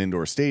because it was an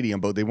indoor stadium,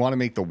 but they want to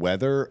make the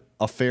weather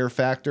a fair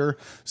factor.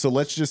 So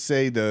let's just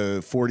say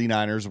the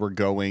 49ers were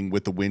going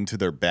with the wind to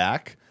their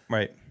back.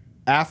 Right.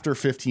 After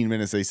 15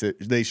 minutes,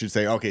 they should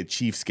say, okay,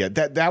 Chiefs get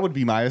that. That would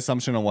be my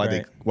assumption on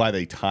why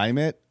they time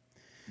it.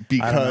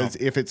 Because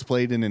if it's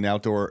played in an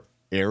outdoor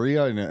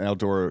area, in an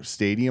outdoor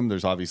stadium,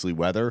 there's obviously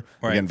weather.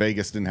 Right. Again,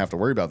 Vegas didn't have to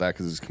worry about that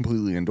because it's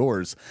completely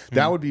indoors.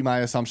 That would be my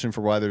assumption for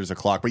why there's a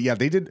clock. But yeah,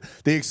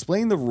 they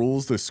explained the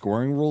rules, the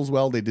scoring rules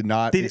well. They did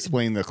not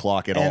explain the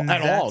clock at all.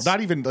 Not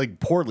even like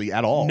poorly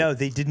at all. No,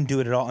 they didn't do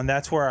it at all. And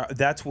that's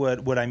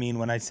what I mean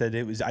when I said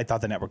I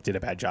thought the network did a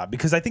bad job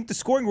because I think the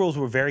scoring rules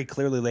were very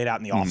clearly laid out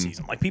in the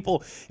offseason. Like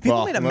people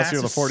made a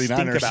massive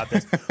stink about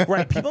this.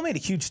 Right. People made a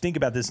huge stink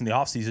about this in the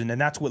offseason,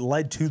 and that's what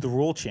led to the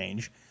rule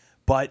change.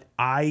 But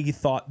I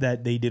thought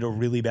that they did a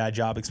really bad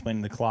job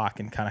explaining the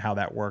clock and kind of how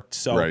that worked.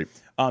 So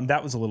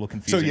that was a little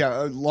confusing. So,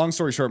 yeah, long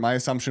story short, my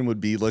assumption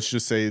would be, let's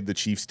just say the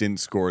Chiefs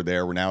didn't score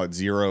there. We're now at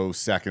 0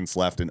 seconds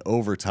left in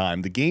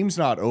overtime. The game's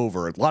not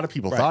over. A lot of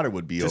people thought it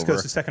would be just over. Just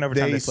goes to second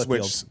overtime,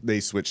 they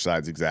switched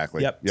sides,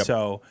 exactly. Yep.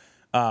 So,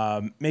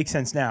 makes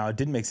sense now. It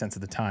didn't make sense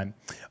at the time.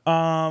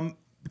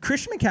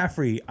 Christian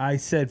McCaffrey, I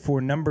said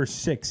for number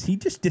 6, he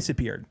just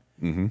disappeared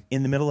in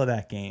the middle of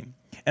that game.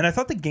 And I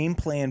thought the game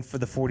plan for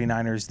the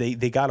 49ers,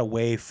 they got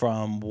away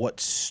from what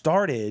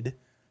started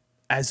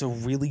as a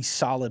really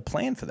solid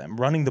plan for them,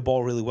 running the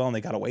ball really well, and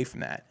they got away from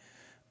that.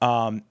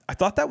 I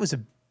thought that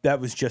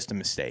was just a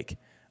mistake,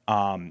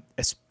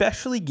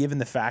 especially given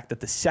the fact that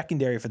the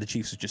secondary for the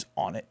Chiefs was just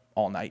on it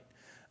all night.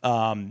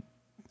 I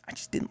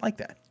just didn't like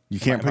that. You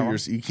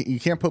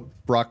can't put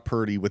Brock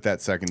Purdy with that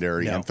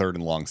secondary in third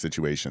and long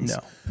situations.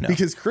 No.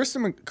 Because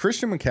Christian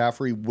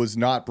McCaffrey was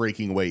not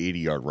breaking away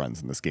 80-yard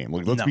runs in this game.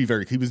 Like, let's be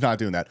he was not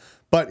doing that.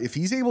 But if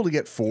he's able to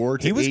get 4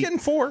 to 8. He was getting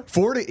 4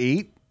 to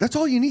 8. That's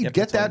all you need. Yep,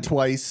 get that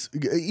twice.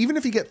 Even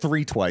if you get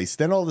 3 twice,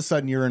 then all of a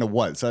sudden you're in a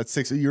what? So that's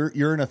 6.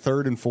 You're in a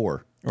 3rd and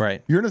 4.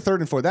 Right. You're in a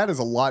 3rd and 4. That is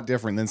a lot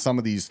different than some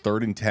of these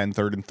 3rd and 10,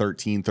 3rd and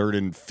 13, 3rd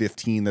and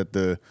 15 that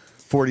the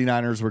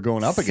 49ers were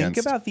going up against.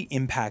 Think about the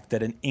impact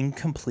that an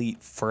incomplete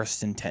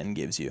 1st and 10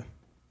 gives you.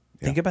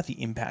 Think about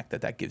the impact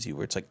that gives you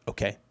where it's like,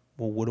 okay,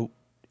 well,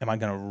 am I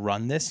going to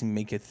run this and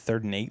make it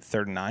 3rd and 8,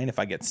 3rd and 9 if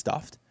I get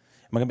stuffed?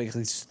 Am I going to make at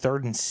least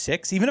 3rd and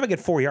 6? Even if I get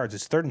 4 yards,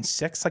 is 3rd and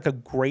 6 like a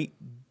great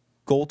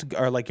goal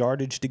or like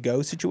yardage to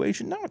go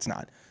situation? No, it's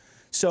not.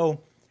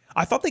 So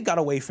I thought they got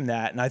away from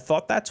that, and I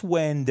thought that's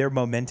when their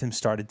momentum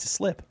started to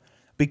slip.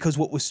 Because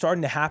what was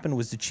starting to happen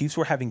was the Chiefs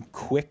were having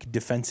quick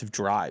defensive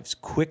drives,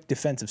 quick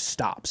defensive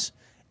stops.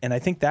 And I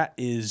think that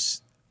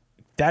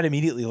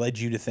immediately led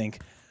you to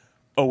think,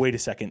 oh, wait a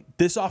second,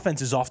 this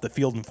offense is off the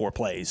field in 4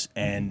 plays.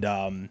 And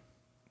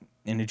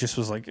it just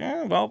was like,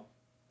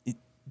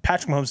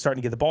 Patrick Mahomes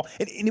starting to get the ball.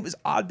 And it was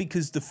odd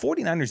because the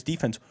 49ers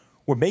defense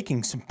were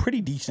making some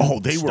pretty decent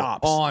stops. They were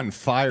on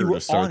fire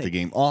to start the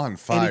game. On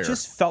fire. And it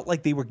just felt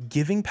like they were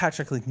giving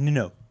Patrick, like,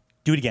 no,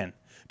 do it again.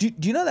 Do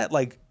you know that,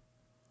 like,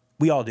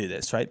 we all do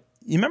this, right?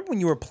 You remember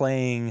when you were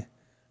playing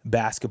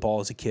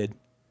basketball as a kid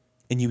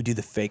and you would do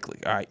the fake,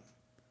 like, all right,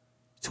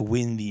 to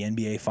win the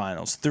NBA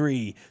Finals,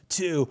 3,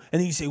 2,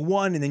 and then you say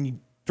 1, and then you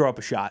throw up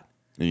a shot.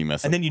 And you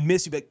miss it. And then you'd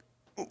miss, you'd be like,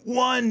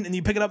 1, and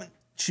you pick it up and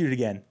shoot it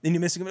again. Then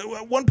you miss it,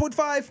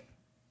 1.5,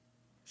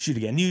 shoot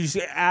again. You just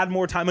add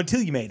more time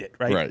until you made it,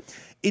 right? Right.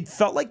 It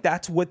felt like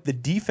that's what the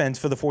defense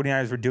for the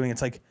 49ers were doing.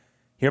 It's like,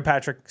 Here,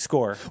 Patrick,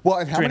 score. Well,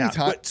 and how many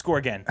times score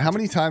again? How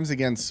many times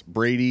against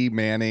Brady,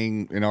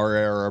 Manning, in our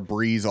era,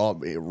 Breeze,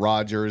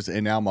 Rodgers,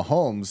 and now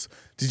Mahomes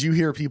did you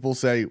hear people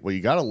say, "Well, you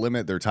got to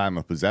limit their time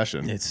of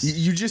possession"?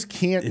 You just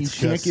can't. You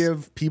can't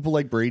give people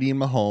like Brady and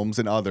Mahomes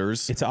and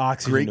others. It's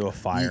oxygen to a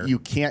fire. You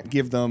can't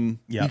give them.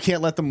 Yep. You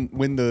can't let them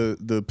win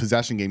the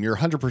possession game. You're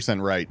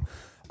 100% right.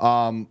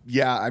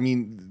 Yeah, I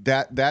mean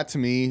that to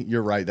me,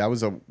 you're right. That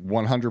was a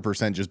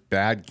 100% just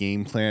bad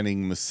game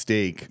planning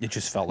mistake. It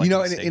just felt like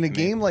in a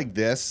game like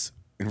this,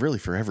 and really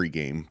for every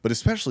game, but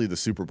especially the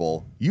Super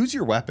Bowl, use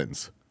your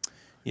weapons.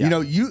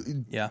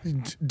 Yeah.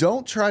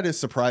 Don't try to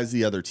surprise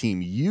the other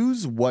team.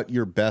 Use what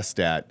you're best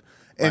at.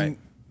 And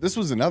this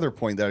was another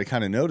point that I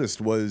kind of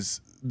noticed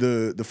was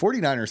the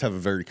 49ers have a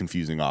very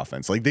confusing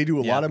offense. Like they do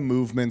a lot of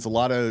movements, a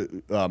lot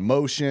of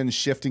motion,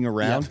 shifting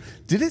around.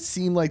 Did it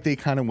seem like they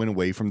kind of went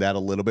away from that a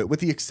little bit, with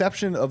the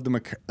exception of the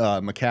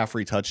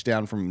McCaffrey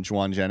touchdown from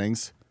Juwan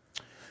Jennings?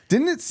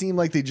 Didn't it seem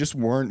like they just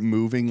weren't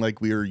moving like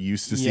we were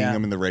used to seeing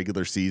them in the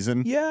regular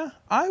season? Yeah,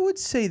 I would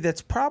say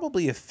that's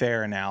probably a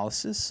fair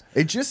analysis.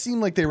 It just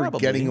seemed like they were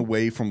getting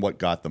away from what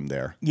got them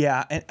there.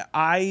 Yeah, and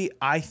I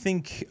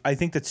think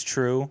that's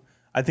true.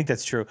 I think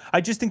that's true. I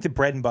just think the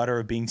bread and butter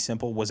of being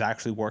simple was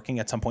actually working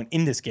at some point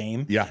in this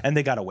game. Yeah. And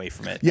they got away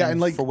from it. Yeah,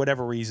 and like for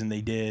whatever reason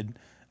they did.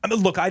 I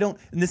mean, look, and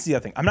this is the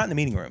other thing. I'm not in the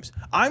meeting rooms.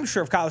 I'm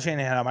sure if Kyle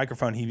Shanahan had a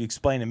microphone, he'd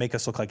explain and make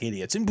us look like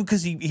idiots. And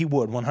because he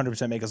would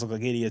 100% make us look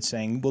like idiots,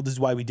 saying, well, this is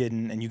why we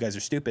didn't, and you guys are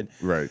stupid.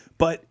 Right.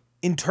 But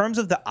in terms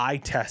of the eye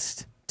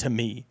test, to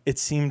me, it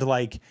seemed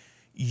like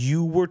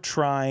you were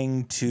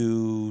trying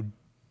to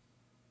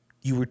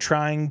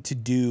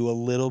do a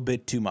little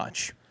bit too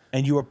much.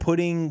 And you were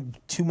putting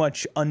too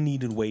much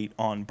unneeded weight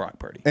on Brock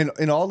Purdy.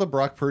 And all the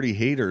Brock Purdy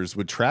haters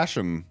would trash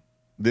him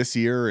this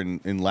year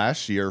and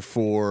last year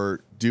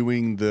for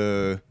doing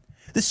the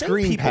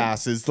screen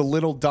passes, the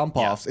little dump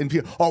offs, and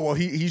people,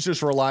 he's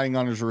just relying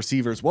on his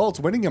receivers. Well, it's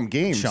winning him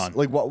games. Sean,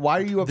 like, why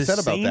are you upset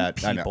about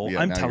that?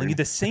 I'm telling you,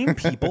 the same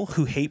people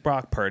who hate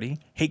Brock Purdy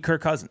hate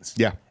Kirk Cousins.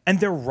 Yeah. And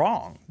they're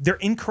wrong. They're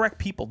incorrect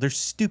people. They're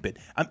stupid.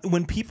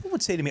 When people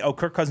would say to me, oh,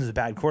 Kirk Cousins is a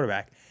bad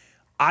quarterback,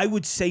 I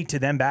would say to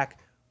them back,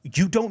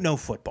 you don't know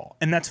football,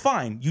 and that's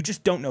fine. You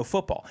just don't know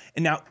football.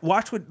 And now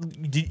watch what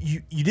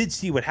you did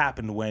see what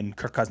happened when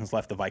Kirk Cousins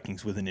left the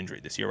Vikings with an injury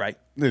this year, right?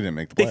 They didn't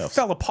make the playoffs. They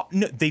fell apart.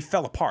 No, they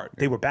fell apart.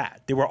 They were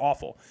bad. They were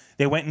awful.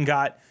 They went and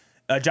got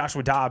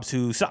Joshua Dobbs,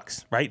 who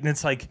sucks, right? And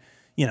it's like,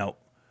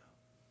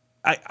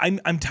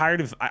 I'm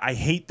tired of. I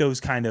hate those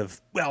kind of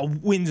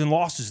wins and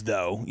losses,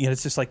 though.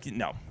 It's just like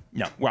no.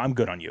 Well, I'm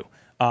good on you.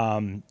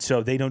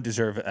 So they don't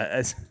deserve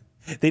a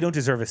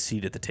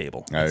seat at the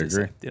table. I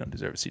agree. They don't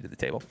deserve a seat at the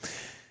table.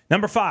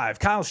 Number 5,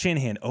 Kyle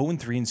Shanahan,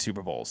 0-3 in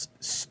Super Bowls.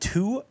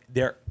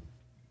 There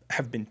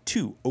have been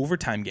 2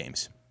 overtime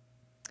games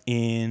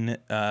in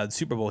the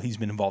Super Bowl. He's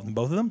been involved in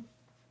both of them,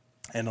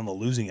 and on the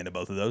losing end of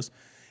both of those.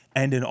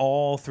 And in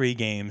all 3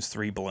 games,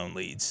 3 blown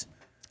leads.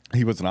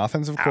 He was an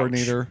offensive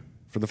coordinator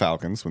for the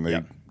Falcons when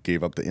they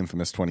gave up the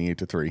infamous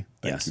 28-3.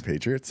 Thank you,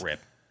 Patriots.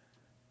 Rip.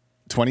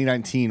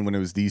 2019, when it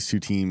was these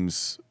 2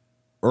 teams.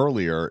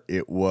 Earlier,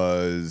 it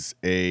was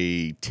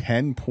a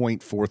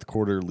 10-point fourth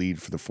quarter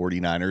lead for the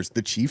 49ers.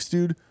 The Chiefs,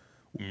 dude,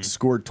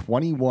 scored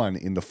 21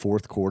 in the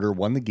fourth quarter,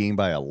 won the game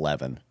by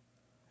 11.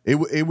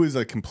 It was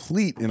a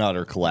complete and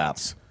utter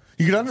collapse.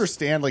 You could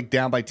understand, like,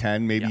 down by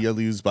 10, maybe I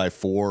lose by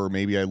 4,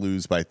 maybe I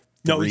lose by 3.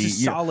 No, it's a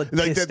solid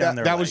piss down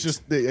their That legs. was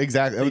just,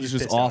 exactly, that was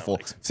just awful.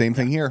 Same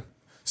thing here.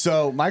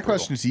 So my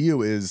question to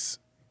you is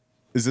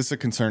this a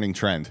concerning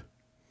trend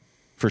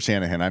for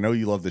Shanahan? I know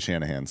you love the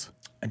Shanahans.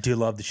 I do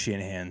love the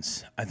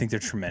Shanahans. I think they're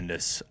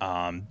tremendous.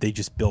 They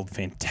just build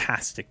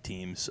fantastic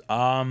teams.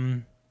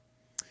 I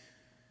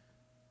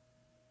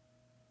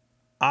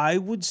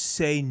would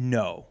say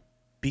no,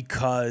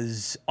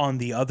 because on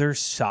the other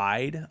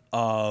side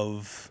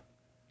of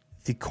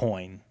the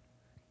coin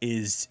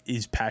is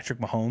Patrick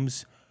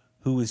Mahomes,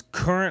 who is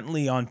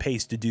currently on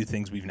pace to do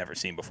things we've never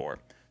seen before.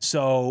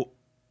 So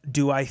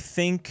do I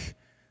think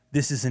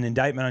this is an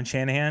indictment on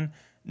Shanahan?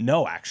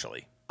 No,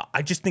 actually.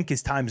 I just think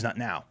his time's not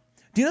now.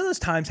 Do you know those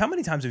times? How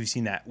many times have you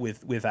seen that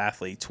with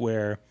athletes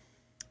where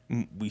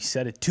we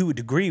said it to a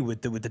degree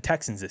with the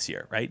Texans this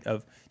year, right?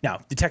 Now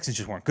the Texans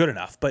just weren't good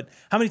enough, but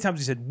how many times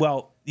we said,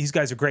 well, these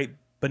guys are great,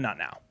 but not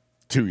now.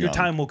 Too young. Your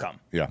time will come.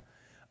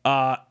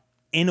 Yeah.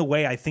 In a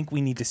way, I think we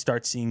need to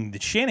start seeing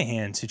the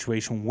Shanahan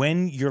situation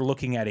when you're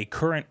looking at a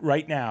current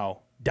right now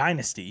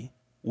dynasty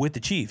with the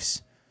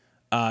Chiefs.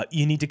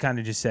 You need to kind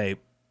of just say,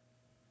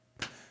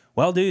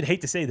 well, dude,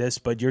 hate to say this,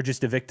 but you're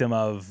just a victim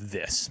of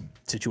this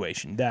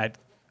situation that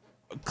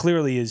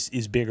clearly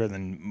is bigger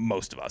than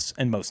most of us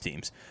and most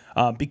teams.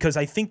 Because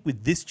I think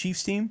with this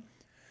Chiefs team,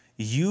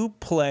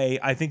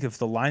 I think if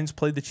the Lions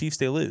played the Chiefs,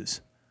 they lose.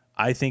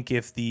 I think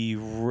if the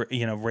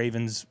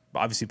Ravens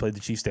obviously played the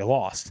Chiefs, they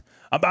lost.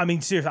 I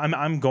mean, seriously,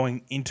 I'm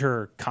going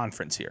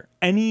inter-conference here.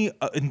 Name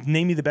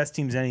me the best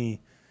teams. And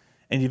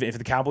if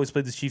the Cowboys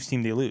played the Chiefs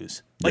team, they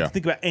lose.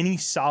 Think about any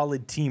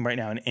solid team right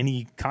now in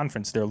any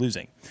conference, they're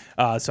losing.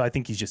 So I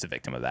think he's just a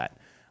victim of that.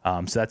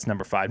 So that's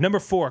number 5. Number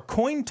 4,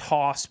 coin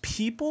toss.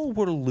 People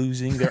were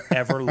losing their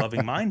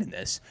ever-loving mind in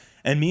this.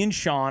 And me and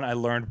Sean, I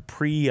learned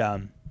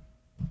pre-show,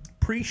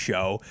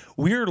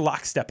 we were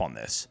lockstep on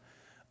this.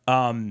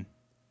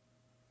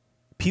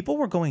 People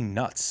were going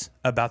nuts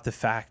about the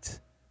fact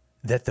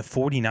that the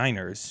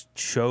 49ers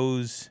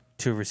chose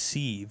to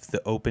receive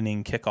the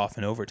opening kickoff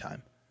in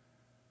overtime.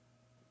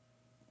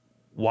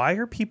 Why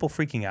are people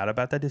freaking out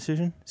about that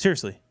decision?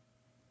 Seriously.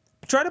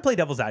 Try to play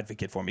devil's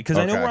advocate for me, because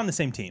I know we're on the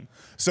same team.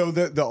 So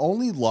the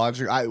only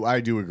logic, I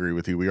do agree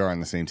with you. We are on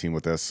the same team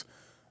with this.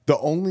 The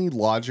only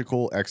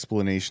logical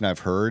explanation I've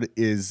heard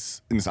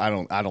is, and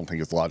I don't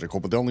think it's logical,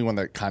 but the only one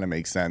that kind of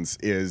makes sense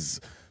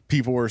is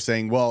people were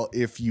saying, well,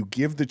 if you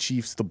give the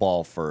Chiefs the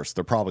ball first,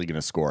 they're probably going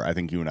to score. I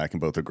think you and I can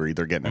both agree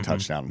they're getting a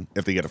touchdown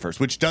if they get it first,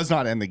 which does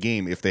not end the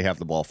game if they have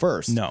the ball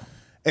first. No.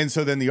 And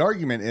so then the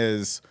argument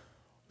is,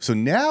 so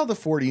now the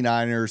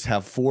 49ers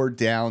have 4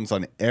 downs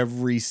on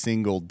every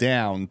single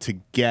down to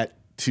get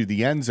to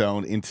the end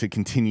zone and to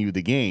continue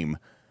the game.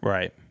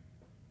 Right.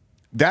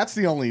 That's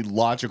the only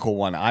logical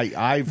one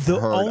I've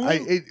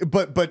heard.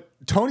 But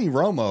Tony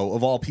Romo,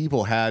 of all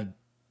people, had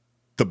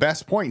the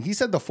best point. He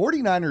said the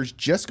 49ers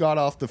just got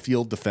off the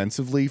field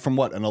defensively from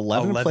what, an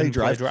 11-play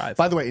drive.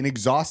 By the way, an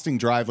exhausting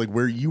drive, like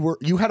where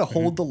you had to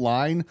hold the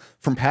line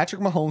from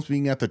Patrick Mahomes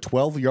being at the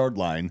 12-yard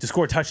line to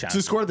score a touchdown.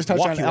 To score the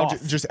touchdown,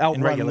 just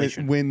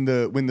outrun, win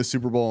the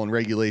Super Bowl in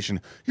regulation.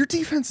 Your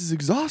defense is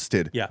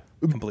exhausted. Yeah,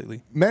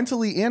 completely.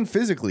 Mentally and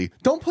physically.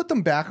 Don't put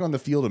them back on the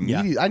field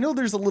immediately. Yeah. I know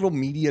there's a little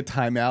media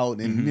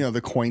timeout and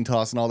the coin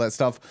toss and all that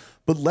stuff,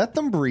 but let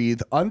them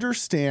breathe.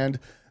 Understand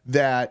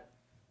that,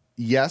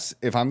 yes,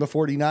 if I'm the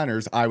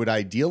 49ers, I would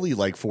ideally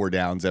like 4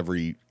 downs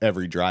every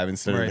drive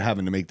instead of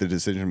having to make the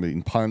decision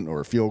between punt or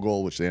a field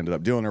goal, which they ended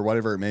up doing, or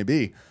whatever it may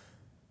be.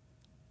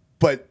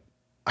 But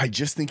I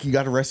just think you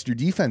got to rest your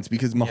defense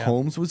because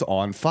Mahomes was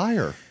on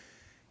fire.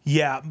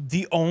 Yeah,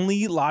 the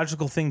only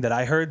logical thing that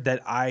I heard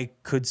that I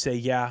could say,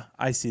 yeah,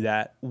 I see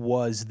that,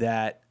 was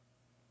that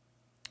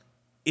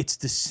it's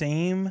the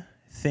same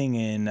thing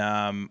in,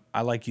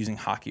 I like using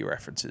hockey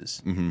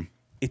references. Mm-hmm.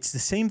 It's the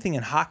same thing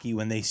in hockey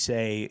when they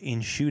say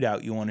in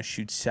shootout you want to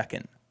shoot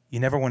second.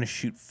 You never want to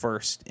shoot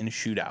first in a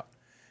shootout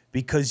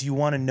because you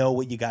want to know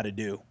what you got to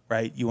do,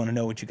 right? You want to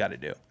know what you got to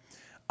do.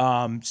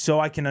 So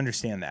I can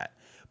understand that.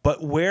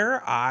 But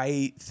where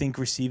I think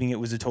receiving it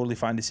was a totally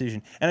fine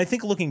decision, and I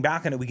think looking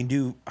back on it, we can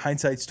do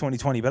hindsight's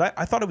 20/20, but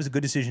I thought it was a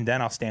good decision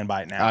then. I'll stand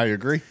by it now. I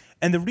agree.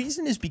 And the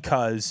reason is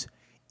because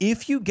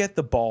if you get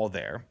the ball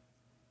there,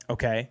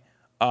 okay,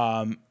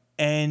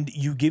 and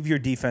you give your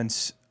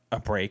defense a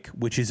break,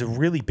 which is a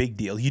really big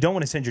deal. You don't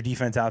want to send your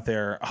defense out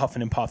there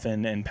huffing and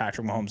puffing and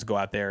Patrick Mahomes go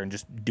out there and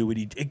just do what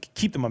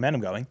keep the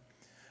momentum going.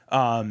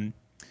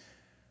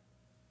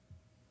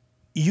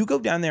 You go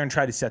down there and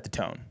try to set the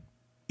tone.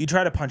 You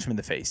try to punch him in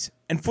the face.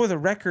 And for the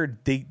record,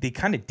 they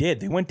kind of did.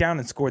 They went down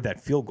and scored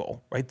that field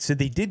goal, right? So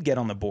they did get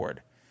on the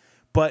board.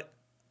 But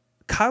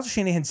Kyle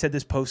Shanahan said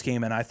this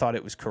postgame, and I thought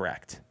it was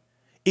correct.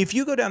 If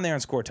you go down there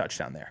and score a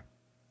touchdown there,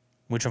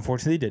 which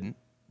unfortunately they didn't,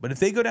 but if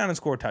they go down and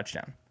score a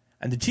touchdown,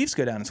 and the Chiefs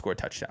go down and score a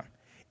touchdown,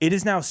 it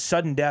is now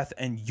sudden death,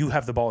 and you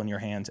have the ball in your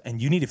hands,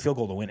 and you need a field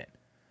goal to win it.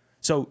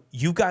 So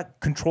you got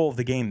control of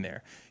the game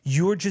there.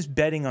 You're just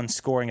betting on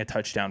scoring a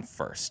touchdown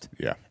first.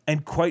 Yeah.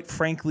 And quite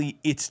frankly,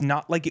 it's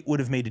not like it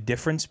would have made a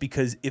difference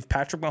because if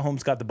Patrick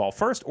Mahomes got the ball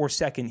first or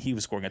second, he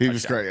was scoring a touchdown. He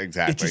was great,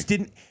 exactly. It just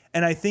didn't.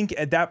 And I think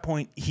at that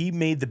point, he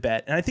made the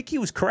bet, and I think he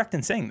was correct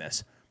in saying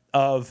this,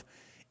 of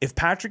if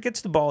Patrick gets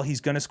the ball,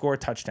 he's going to score a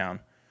touchdown.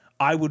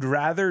 I would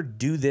rather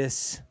do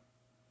this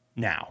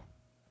now.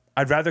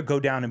 I'd rather go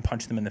down and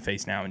punch them in the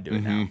face now and do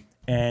it now.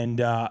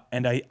 And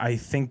I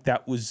think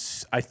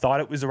I thought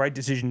it was the right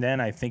decision then.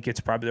 I think it's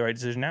probably the right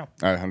decision now.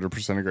 I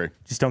 100% agree.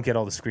 Just don't get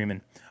all the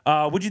screaming.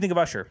 What'd you think of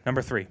Usher,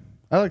 number 3?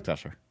 I liked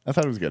Usher. I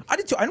thought it was good. I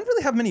did too. I don't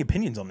really have many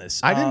opinions on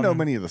this. I didn't know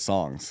many of the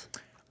songs.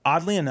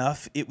 Oddly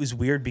enough, it was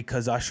weird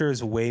because Usher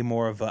is way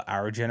more of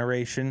our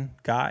generation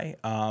guy.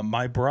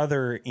 My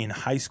brother in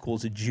high school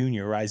is a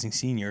junior, rising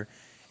senior,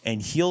 and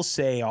he'll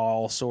say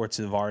all sorts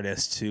of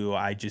artists who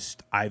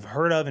I've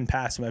heard of and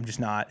passed them. I'm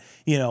just not.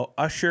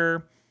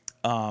 Usher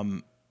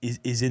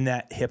is in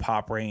that hip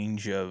hop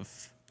range of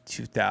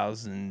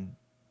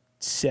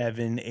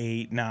 2007,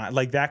 8, 9,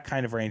 like that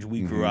kind of range.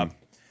 We grew up.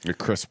 The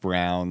Chris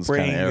Brown's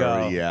kind of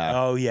era, yeah.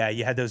 Oh yeah,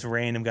 you had those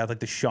random guys like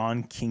the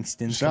Sean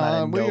Kingstons.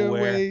 Sean, we're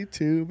way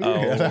too big.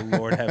 Oh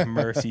Lord have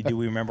mercy. Do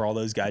we remember all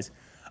those guys?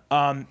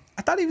 I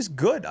thought he was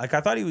good. Like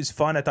I thought he was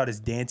fun. I thought his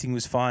dancing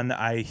was fun.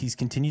 He's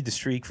continued the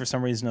streak for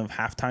some reason of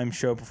halftime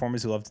show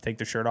performers who love to take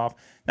their shirt off.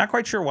 Not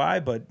quite sure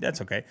why, but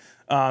that's okay.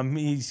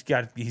 He's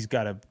got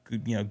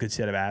a good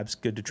set of abs,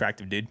 good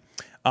attractive dude.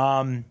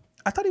 I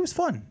thought he was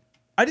fun.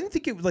 I didn't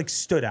think it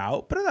stood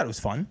out, but I thought it was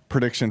fun.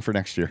 Prediction for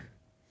next year.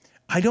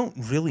 I don't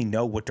really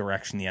know what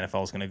direction the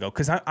NFL is going to go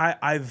because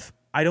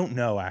I don't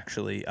know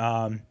actually.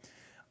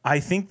 I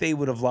think they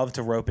would have loved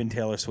to rope in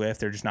Taylor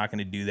Swift. They're just not going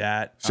to do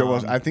that. So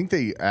I think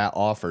they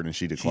offered and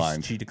she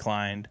declined. She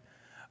declined.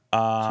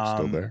 She's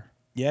still there.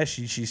 Yeah,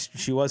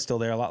 she was still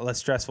there. A lot less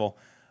stressful.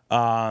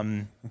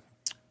 But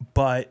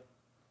but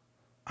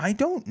I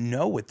don't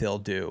know what they'll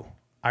do.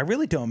 I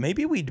really don't.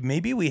 Maybe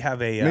we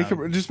have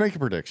a just make a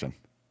prediction.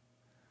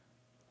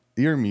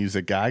 You're a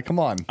music guy. Come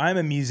on. I'm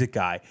a music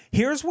guy.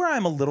 Here's where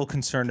I'm a little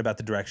concerned about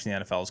the direction the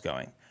NFL is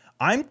going.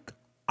 I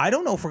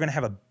don't know if we're going to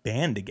have a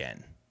band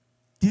again.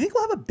 Do you think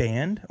we'll have a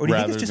band, or do you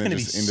think it's just going to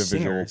be individual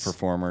singers?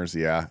 Performers?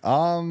 Yeah.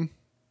 I'm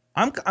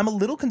a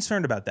little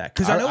concerned about that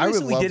because I know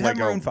recently we did have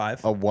Maroon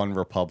 5. A One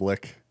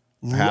Republic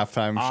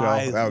halftime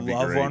show. That would be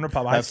great. I love One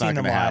Republic. I've seen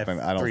them live happen.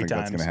 I don't think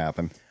that's going to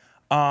happen.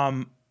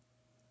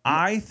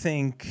 I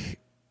think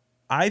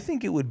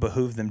it would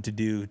behoove them to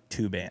do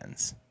two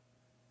bands,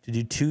 to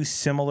do two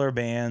similar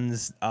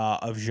bands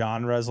of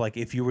genres. Like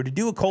if you were to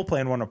do a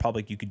Coldplay and One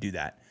Republic, you could do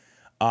that.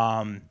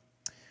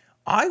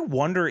 I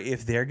wonder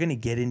if they're going to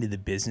get into the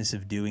business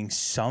of doing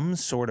some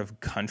sort of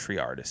country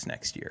artist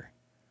next year,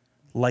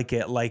 like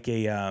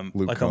a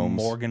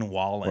Morgan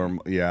Wallen,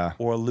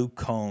 or Luke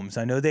Combs.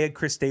 I know they had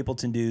Chris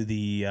Stapleton do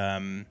the.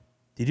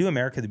 Did you do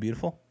America the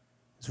Beautiful?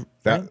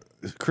 That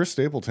Chris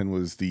Stapleton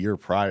was the year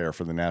prior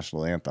for the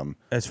national anthem.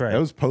 That's right. That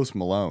was Post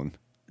Malone.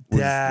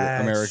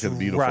 America the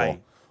Beautiful.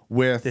 Right.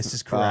 With this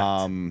is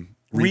correct.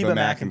 Reba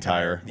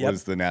McEntire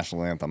was the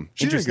national anthem.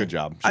 She did a good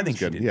job. I think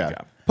she did a good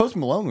job. Post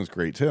Malone was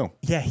great too.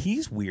 Yeah,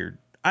 he's weird.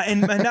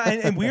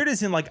 And weird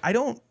as in like I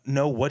don't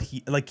know what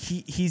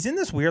he's in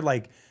this weird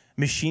like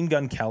Machine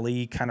Gun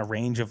Kelly kind of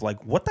range of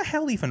like what the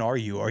hell even are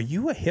you? Are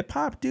you a hip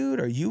hop dude?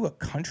 Are you a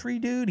country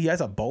dude? He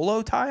has a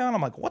bolo tie on.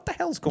 I'm like, what the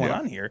hell's going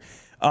on here?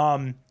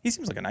 He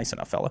seems like a nice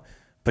enough fella,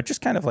 but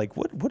just kind of like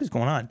what is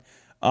going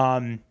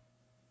on?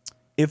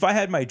 If I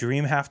had my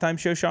dream halftime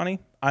show, Shawnee,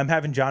 I'm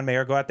having John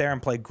Mayer go out there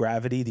and play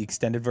Gravity, the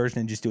extended version,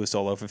 and just do a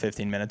solo for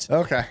 15 minutes.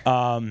 Okay.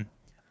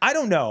 I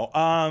don't know.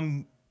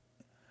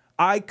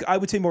 I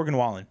would say Morgan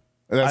Wallen.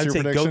 That's I'd your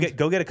say prediction?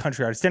 go get a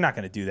country artist. They're not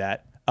going to do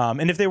that.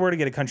 And if they were to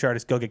get a country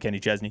artist, go get Kenny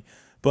Chesney.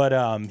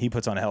 But he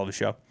puts on a hell of a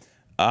show.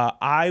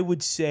 I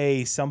would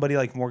say somebody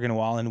like Morgan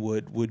Wallen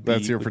would be,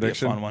 That's your would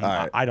prediction? be a fun one.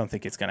 Right. I don't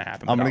think it's going to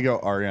happen. I'm going to go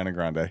Ariana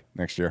Grande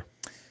next year.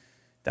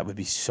 That would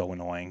be so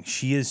annoying.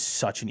 She is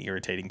such an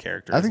irritating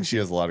character. I think she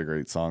has a lot of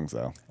great songs,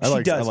 though. I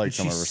like but some she's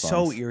of her songs.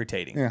 so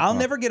irritating. Yeah, I'll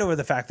never get over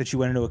the fact that she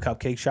went into a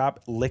cupcake shop,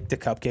 licked a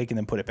cupcake, and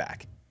then put it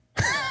back.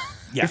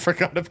 Yeah. I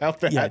forgot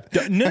about that.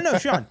 Yeah. No,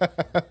 Sean.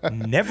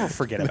 Never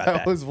forget about that.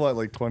 That was what,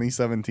 like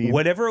 2017?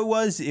 Whatever it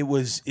was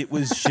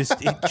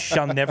just, it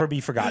shall never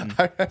be forgotten.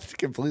 I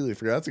completely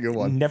forgot. That's a good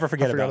one. Never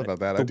forget about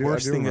that. The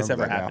worst thing that's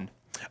ever happened.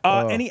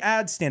 Any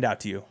ads stand out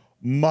to you?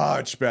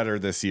 Much better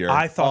this year.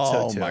 I thought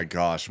so too. Oh my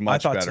gosh,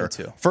 much better. I thought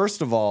so too.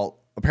 First of all,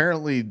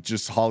 apparently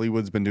just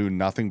Hollywood's been doing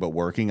nothing but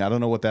working. I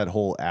don't know what that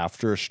whole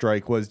after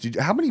strike was.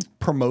 How many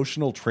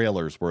promotional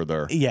trailers were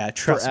there? Yeah,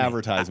 trust me.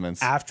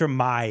 Advertisements. After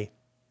my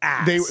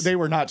ass. They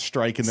were not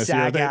striking this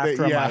SAG year.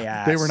 after my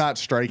ass. They were not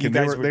striking.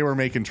 They were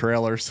making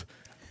trailers.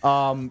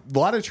 A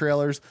lot of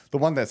trailers. The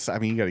one that's, I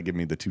mean, you got to give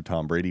me the two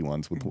Tom Brady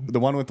ones. With the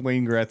one with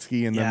Wayne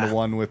Gretzky, and then the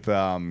one with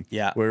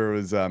where it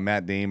was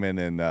Matt Damon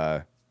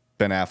and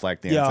Ben Affleck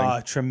dancing. Yeah,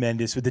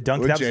 tremendous with the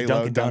Dunkin'. That was the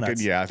Dunkin'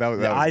 Donuts. Yeah, that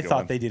was I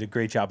thought they did a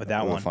great job with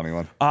that one. A funny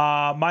one.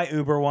 My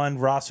Uber one,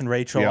 Ross and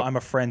Rachel. Yep. I'm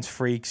a Friends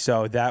freak,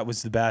 so that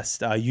was the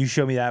best. You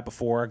showed me that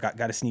before.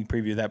 Got a sneak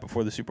preview of that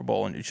before the Super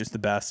Bowl, and it's just the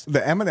best. The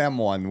Eminem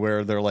one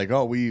where they're like,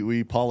 "Oh,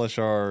 we polish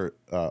our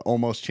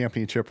almost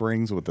championship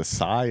rings with the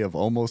sigh of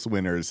almost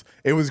winners."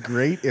 It was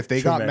great if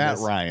they got Matt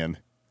Ryan.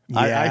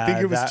 Yeah, I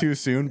think it was too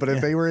soon, but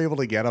if they were able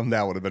to get him,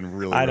 that would have been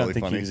really, I don't really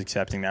think funny. he was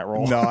accepting that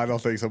role. No, I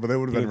don't think so, but it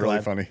would have been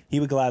really funny. He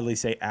would gladly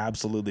say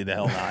absolutely the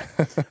hell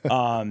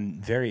not.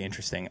 Very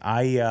interesting.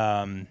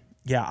 I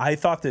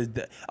thought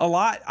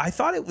I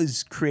thought it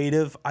was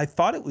creative. I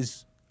thought it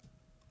was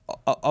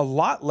a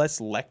lot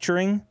less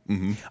lecturing.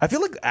 Mm-hmm. I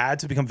feel like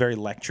ads have become very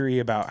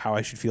lectury about how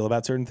I should feel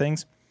about certain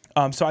things.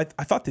 So I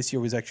thought this year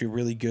was actually a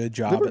really good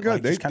job at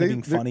like, just kind of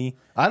being funny.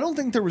 I don't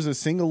think there was a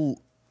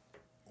single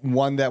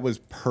one that was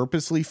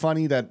purposely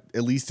funny that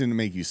at least didn't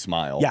make you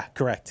smile. Yeah,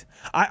 correct.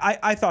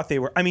 I thought they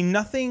were. I mean,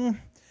 nothing.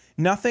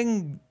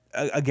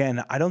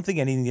 Again, I don't think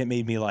anything that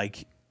made me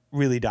like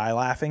really die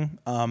laughing.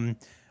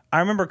 I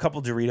remember a couple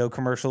Dorito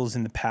commercials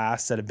in the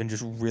past that have been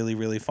just really,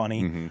 really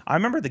funny. Mm-hmm. I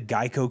remember the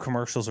Geico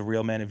commercials, A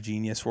Real Man of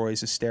Genius, were always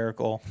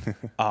hysterical.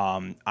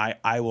 I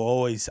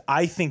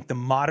think the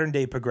modern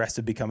day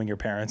Progressive becoming your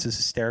parents is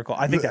hysterical.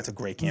 I think that's a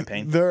great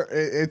campaign.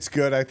 It's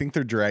good. I think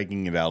they're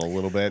dragging it out a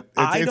little bit.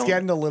 It's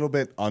getting a little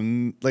bit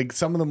like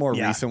some of the more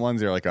recent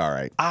ones. You're like, all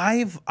right.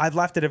 I've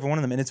laughed at every one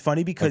of them, and it's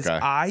funny because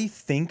I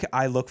think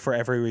I look for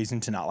every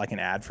reason to not like an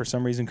ad for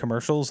some reason.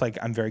 Commercials, like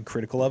I'm very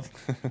critical of.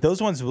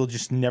 Those ones will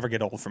just never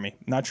get old for me.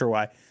 Not sure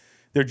why.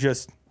 They're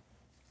just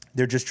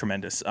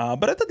tremendous.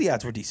 But I thought the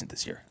ads were decent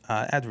this year.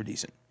 Ads were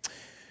decent.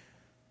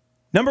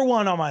 Number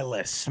one on my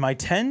list, my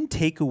 10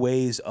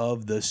 takeaways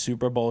of the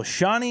Super Bowl.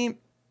 Shawnee,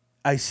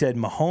 I said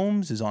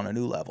Mahomes is on a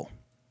new level.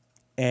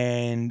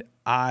 And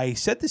I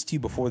said this to you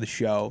before the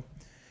show.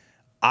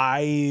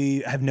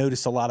 I have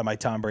noticed a lot of my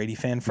Tom Brady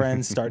fan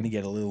friends starting to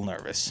get a little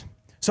nervous.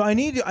 So I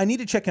need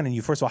to check in on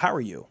you. First of all, how are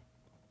you?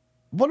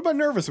 What am I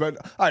nervous about?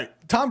 All right,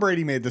 Tom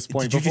Brady made this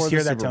point. Did you before just hear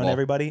the that Super tone, Bowl.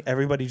 everybody?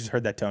 Everybody just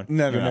heard that tone.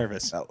 No, You're no.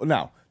 nervous.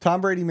 No.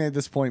 Tom Brady made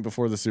this point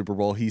before the Super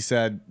Bowl. He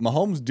said,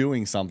 Mahomes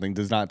doing something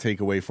does not take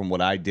away from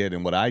what I did,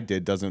 and what I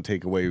did doesn't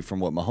take away from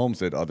what Mahomes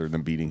did, other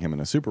than beating him in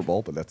a Super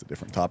Bowl, but that's a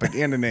different topic,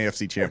 and an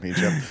AFC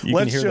championship.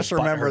 Let's just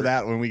remember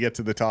that when we get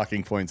to the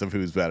talking points of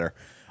who's better.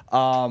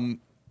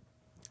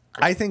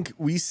 I think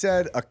we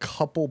said a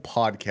couple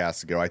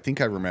podcasts ago, I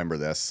think I remember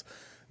this,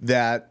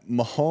 that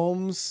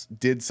Mahomes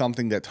did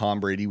something that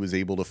Tom Brady was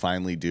able to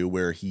finally do,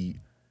 where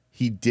he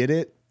did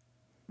it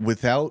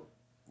without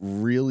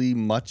really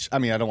much. I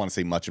mean, I don't want to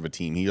say much of a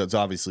team. He has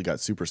obviously got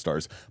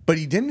superstars, but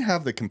he didn't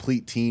have the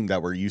complete team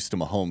that we're used to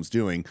Mahomes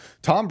doing.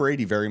 Tom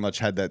Brady very much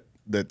had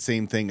that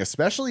same thing,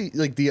 especially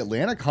like the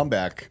Atlanta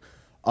comeback.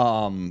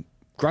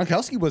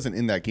 Gronkowski wasn't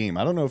in that game.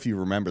 I don't know if you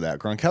remember that.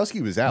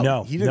 Gronkowski was out.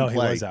 No, he didn't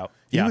play. He was out.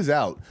 He was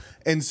out.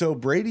 And so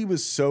Brady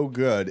was so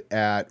good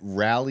at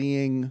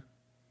rallying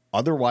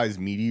otherwise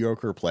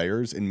mediocre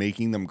players and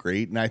making them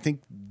great. And I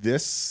think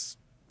this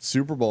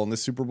Super Bowl and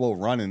this Super Bowl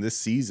run in this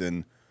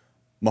season,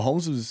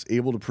 Mahomes was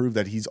able to prove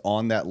that he's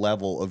on that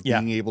level of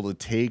being able to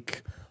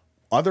take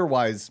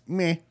otherwise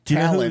Do you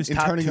know who his and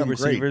top turning two them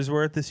receivers great.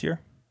 were this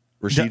year?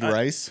 Rashid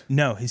Rice?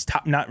 No, his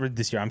top, not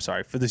this year. I'm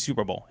sorry, for the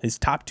Super Bowl. His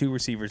top two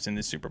receivers in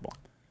this Super Bowl.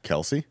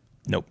 Kelsey?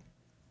 Nope.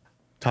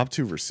 Top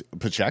two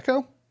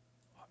Pacheco?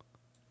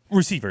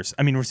 Receivers.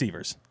 I mean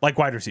receivers, like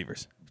wide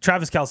receivers.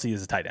 Travis Kelce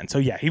is a tight end, so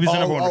yeah, he was the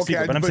number one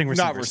receiver. But I'm saying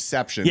receivers, not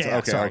receptions. Yeah,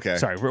 okay.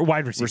 Sorry,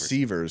 wide receivers.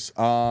 Receivers.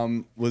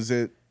 Was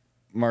it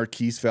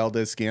Marquise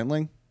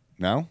Valdez-Scantling?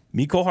 No.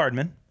 Mecole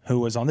Hardman,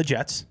 who was on the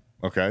Jets,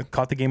 Okay.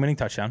 caught the game-winning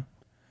touchdown,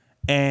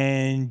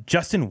 and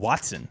Justin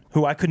Watson,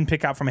 who I couldn't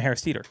pick out from a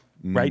Harris Teeter.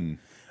 Right.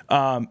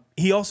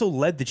 He also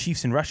led the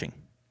Chiefs in rushing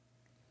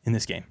in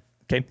this game.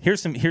 Okay.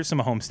 Here's some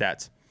Mahomes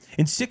stats.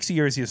 In 6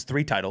 years, he has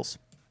 3 titles.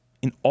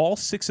 In all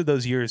 6 of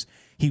those years,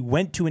 he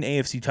went to an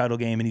AFC title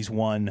game and he's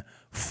won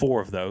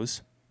 4 of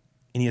those.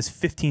 And he has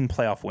 15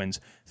 playoff wins,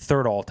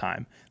 third all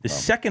time. The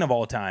second of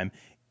all time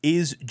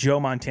is Joe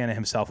Montana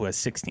himself, who has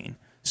 16.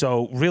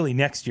 So really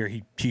next year,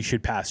 he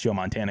should pass Joe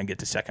Montana and get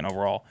to second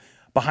overall,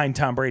 behind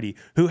Tom Brady,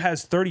 who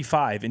has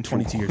 35 in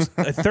 22 years.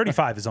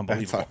 35 is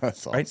unbelievable.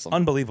 That's right? awesome.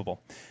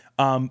 Unbelievable.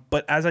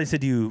 But as I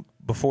said to you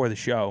before the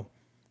show,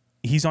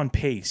 he's on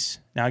pace.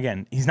 Now,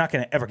 again, he's not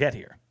going to ever get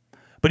here,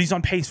 but he's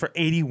on pace for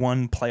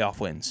 81 playoff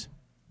wins.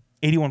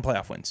 81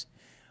 playoff wins.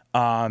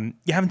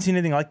 You haven't seen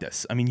anything like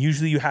this. I mean,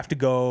 usually you have to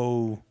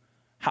go.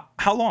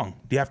 How long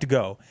do you have to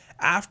go?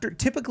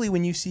 Typically,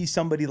 when you see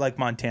somebody like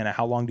Montana,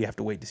 how long do you have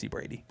to wait to see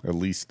Brady? At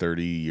least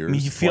 30 years. I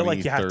mean, you feel 20,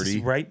 like you have 30. to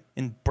see, right?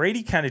 And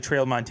Brady kind of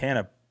trailed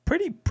Montana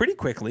pretty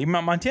quickly.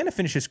 Montana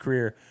finished his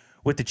career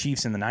with the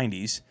Chiefs in the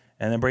 90s,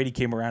 and then Brady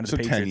came around to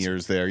the Patriots. 10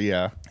 years there,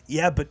 yeah.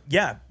 Yeah,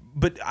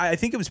 but I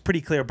think it was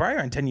pretty clear.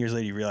 Brian, 10 years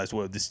later, he realized,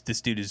 whoa,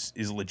 this dude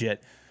is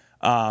legit.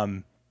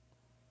 And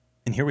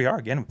here we are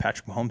again with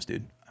Patrick Mahomes,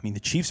 dude. I mean, the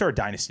Chiefs are a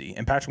dynasty,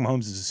 and Patrick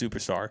Mahomes is a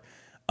superstar.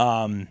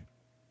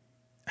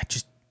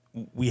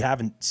 We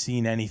haven't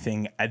seen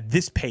anything at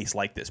this pace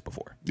like this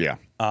before. Yeah.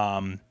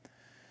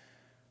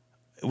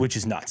 Which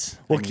is nuts.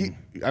 Well,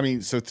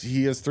 so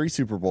he has 3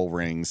 Super Bowl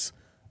rings.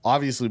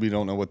 Obviously, we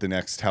don't know what the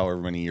next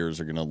however many years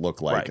are going to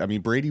look like. Right. I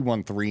mean, Brady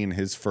won 3 in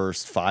his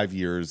first 5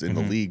 years in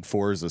the league,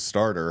 4 as a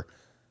starter.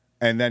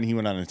 And then he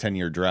went on a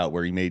 10-year drought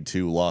where he made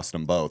 2, lost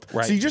them both.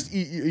 Right. So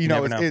you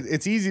know,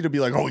 it's easy to be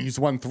like, oh, he's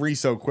won 3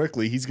 so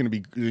quickly. He's going to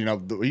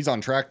be, he's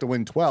on track to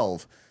win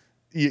 12.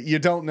 You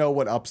don't know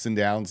what ups and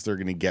downs they're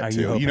going to get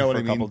to. You know what I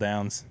mean? A couple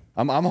downs.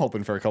 I'm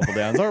hoping for a couple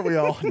downs, aren't we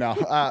all? No.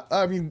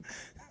 I mean,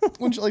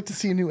 wouldn't you like to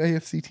see a new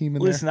AFC team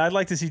in Listen, I'd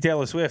like to see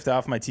Taylor Swift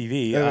off my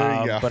TV,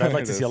 there you go. but I'd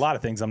like to see a lot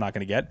of things I'm not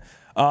going to get.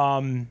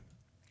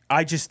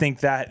 I just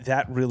think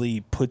that really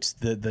puts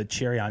the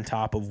cherry on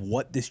top of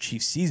what this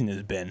Chiefs season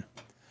has been.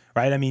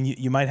 Right? I mean,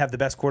 you might have the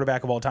best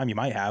quarterback of all time. You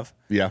might have.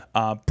 Yeah.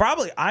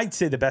 Probably, I'd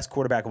say the best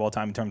quarterback of all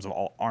time in terms of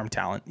all arm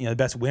talent. You know, the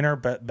best winner,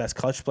 best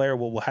clutch player.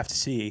 We'll have to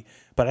see.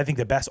 But I think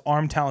the best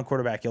arm talent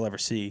quarterback you'll ever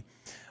see.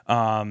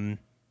 And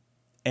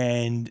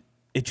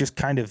it just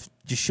kind of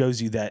just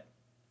shows you that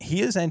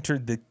he has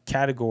entered the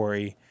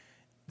category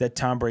that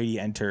Tom Brady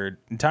entered.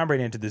 And Tom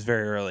Brady entered this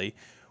very early,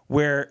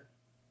 where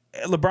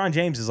LeBron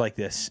James is like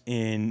this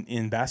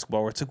in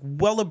basketball, where it's like,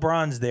 well,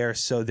 LeBron's there,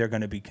 so they're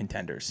going to be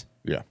contenders.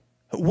 Yeah.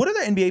 What other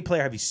NBA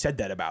player have you said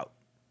that about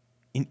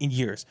in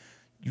years?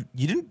 You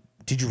didn't?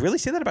 Did you really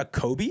say that about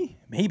Kobe?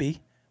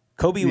 Maybe.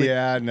 Kobe.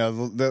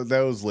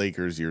 Those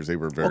Lakers years, they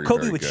were very.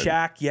 Kobe very with good.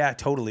 Shaq, yeah,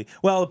 totally.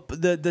 Well,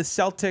 the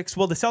Celtics.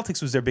 Well, the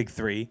Celtics was their big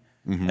 3,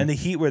 and the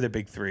Heat were their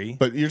big 3.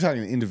 But you're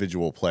talking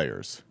individual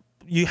players.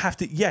 You have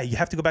to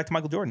go back to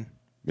Michael Jordan.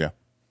 Yeah.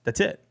 That's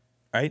it,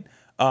 right?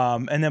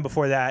 And then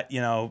before that,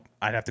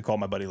 I'd have to call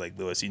my buddy Lake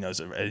Lewis. He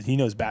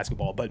knows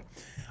basketball, but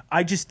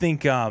I just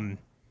think.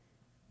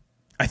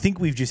 I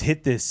think we've just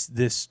hit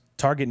this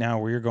target now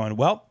where you're going,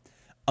 well,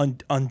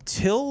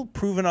 until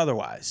proven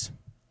otherwise,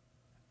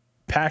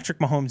 Patrick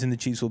Mahomes and the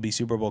Chiefs will be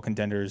Super Bowl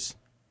contenders,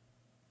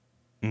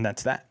 and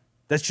that's that.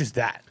 That's just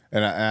that.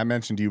 And I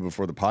mentioned to you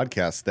before the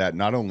podcast that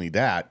not only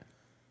that,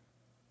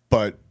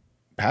 but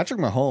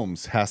Patrick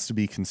Mahomes has to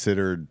be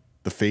considered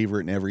the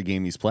favorite in every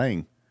game he's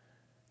playing.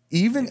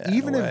 Even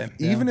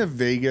if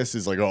Vegas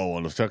is like, oh,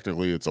 well,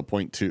 technically it's a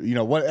 0.2, you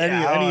know what?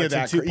 Any of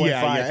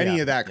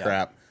that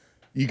crap.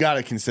 You got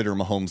to consider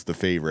Mahomes the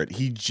favorite.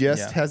 He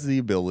just has the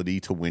ability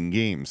to win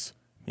games.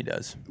 He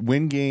does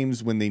win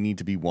games when they need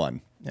to be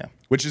won. Yeah,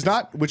 which is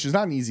not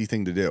an easy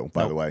thing to do.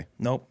 By the way,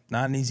 nope,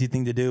 not an easy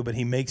thing to do. But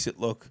he makes it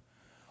look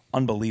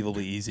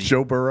unbelievably easy.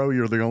 Joe Burrow,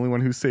 you're the only one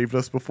who saved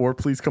us before.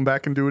 Please come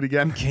back and do it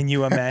again. Can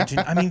you imagine?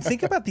 I mean,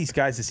 think about these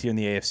guys this year in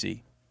the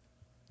AFC: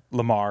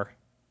 Lamar,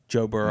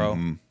 Joe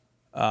Burrow,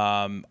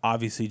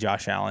 obviously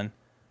Josh Allen,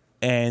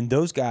 and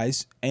those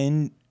guys.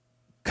 And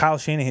Kyle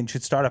Shanahan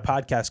should start a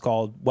podcast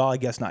called "Well, I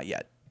Guess Not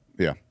Yet."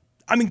 Yeah,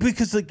 I mean,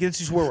 because like it's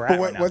just where we're at.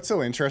 But what's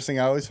so interesting?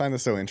 I always find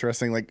this so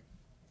interesting. Like,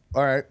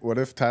 all right, what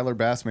if Tyler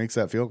Bass makes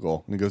that field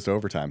goal and it goes to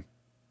overtime?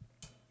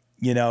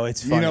 You know,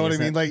 it's funny. You know what I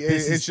mean? Like,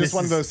 it's just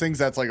one of those things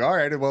that's like, all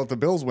right, well, if the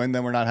Bills win,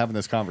 then we're not having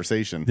this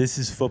conversation. This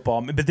is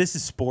football, but this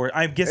is sport.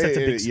 I guess that's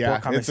a big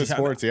sport conversation. It's a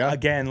sports, yeah.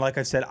 Again, like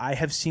I said, I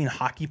have seen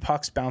hockey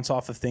pucks bounce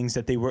off of things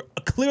that they were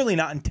clearly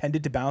not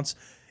intended to bounce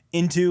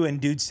into, and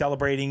dudes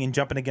celebrating and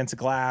jumping against a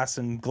glass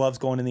and gloves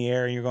going in the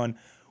air, and you're going,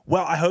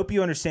 well, I hope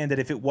you understand that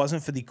if it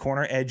wasn't for the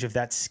corner edge of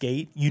that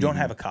skate, you don't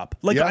have a cup.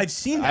 Like, I've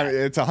seen that.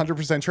 It's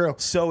 100% true.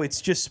 So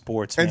it's just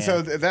sports, and man.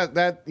 so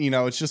that you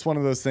know, it's just one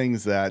of those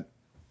things that,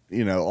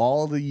 you know,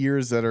 all the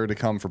years that are to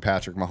come for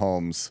Patrick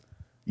Mahomes,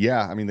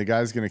 yeah, I mean, the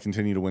guy's going to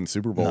continue to win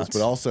Super Bowls,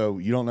 but also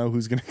you don't know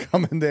who's going to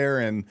come in there,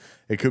 and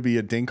it could be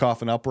a dink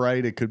off an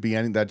upright. It could be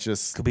any that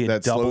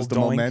slows the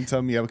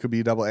momentum. Yeah, it could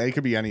be a double. It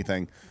could be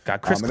anything.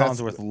 God, Chris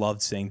Collinsworth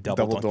loved saying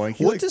double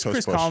doink. What does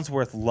Chris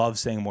Collinsworth love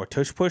saying more,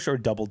 tush push or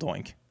double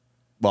doink?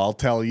 Well, I'll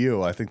tell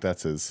you. I think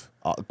that's his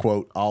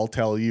quote. I'll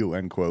tell you,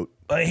 end quote.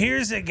 But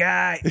here's a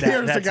guy.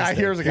 Here's a guy.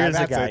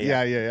 That's it.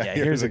 Yeah.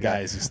 Here's a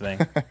guy is his thing.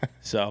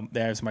 So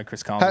there's my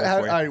Chris Collins.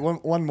 All right,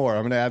 one more.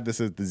 I'm going to add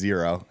this as the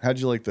zero. How'd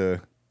you like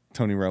the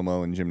Tony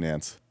Romo and Jim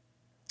Nantz?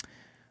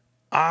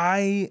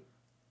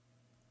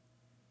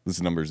 This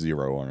is number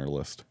 0 on our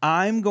list.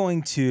 I'm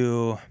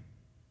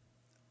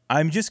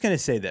just going to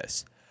say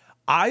this.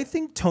 I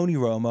think Tony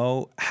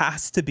Romo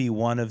has to be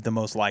one of the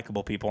most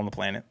likable people on the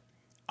planet.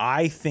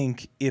 I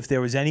think if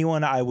there was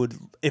anyone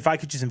if I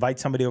could just invite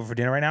somebody over for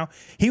dinner right now,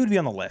 he would be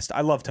on the list.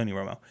 I love Tony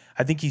Romo.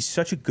 I think he's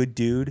such a good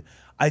dude.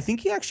 I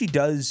think he actually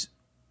does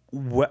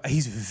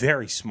he's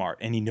very smart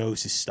and he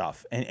knows his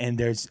stuff. And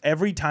there's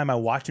every time I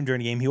watched him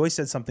during a game, he always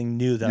said something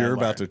new that You're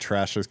about to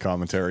trash his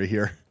commentary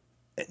here.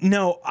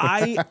 No,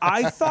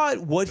 I thought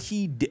what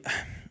he did,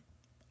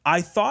 I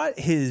thought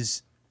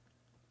his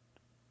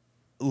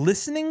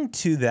listening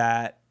to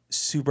that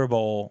Super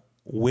Bowl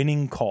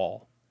winning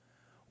call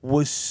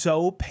was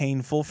so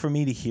painful for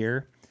me to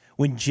hear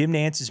when Jim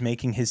Nantz is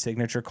making his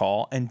signature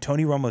call and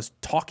Tony Romo's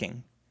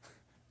talking.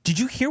 Did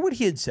you hear what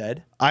he had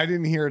said? I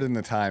didn't hear it in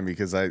the time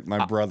because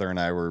my brother and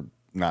I were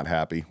not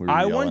happy. We were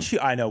yelling.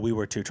 I know we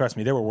were too. Trust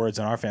me, there were words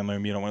in our family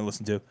room you don't want to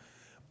listen to.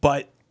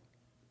 But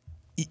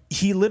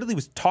he literally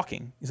was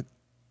talking. He's like,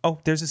 oh,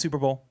 there's the Super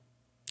Bowl.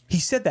 He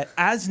said that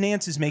as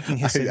Nantz is making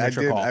his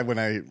signature call. When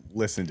I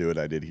listened to it,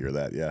 I did hear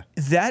that, yeah.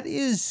 That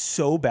is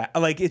so bad.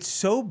 Like, it's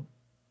so...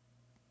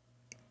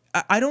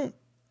 I'm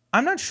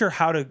not sure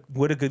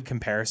what a good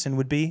comparison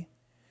would be.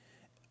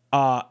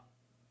 I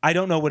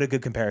don't know what a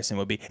good comparison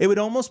would be. It would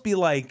almost be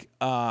like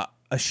a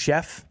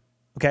chef,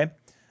 okay?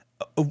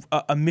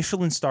 A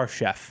Michelin star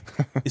chef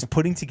is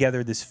putting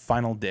together this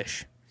final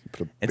dish.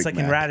 It's like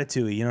in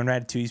Ratatouille. You know, in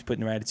Ratatouille, he's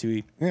putting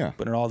putting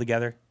it all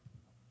together.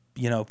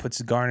 You know, puts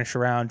a garnish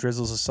around,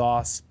 drizzles a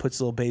sauce, puts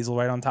a little basil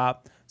right on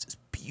top. It's this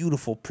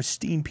beautiful,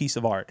 pristine piece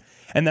of art.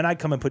 And then I'd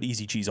come and put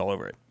easy cheese all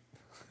over it.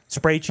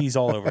 Spray cheese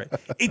all over it.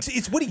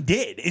 It's what he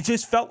did. It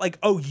just felt like,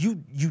 oh,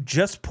 you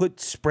just put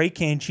spray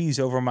can cheese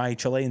over my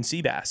Chilean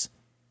sea bass.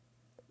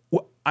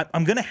 Well,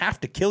 I'm gonna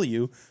have to kill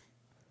you.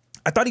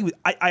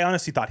 I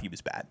honestly thought he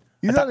was bad.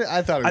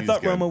 I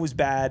thought Romo was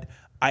bad.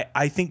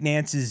 I think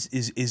Nantz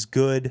is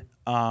good.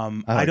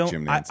 I like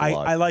Jim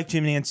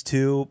Nantz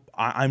too.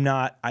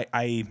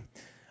 I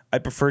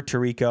prefer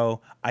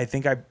Tirico. I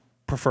think I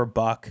prefer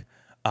Buck.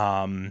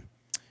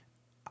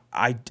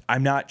 I'm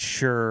not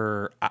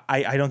sure.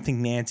 I don't think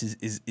Nantz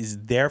is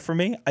there for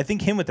me. I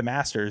think him with the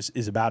Masters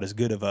is about as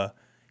good of a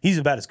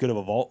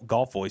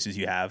golf voice as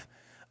you have.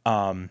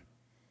 But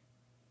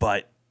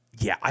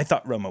yeah, I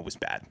thought Romo was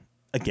bad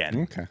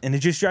again. Okay. And it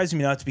just drives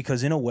me nuts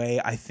because in a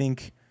way, I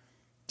think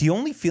the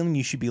only feeling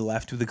you should be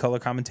left with the color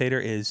commentator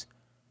is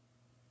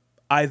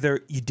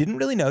either you didn't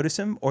really notice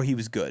him or he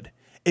was good.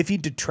 If he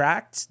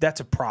detracts, that's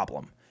a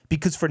problem.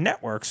 Because for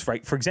networks,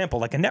 right? For example,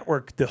 like a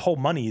network, the whole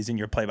money is in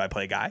your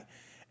play-by-play guy.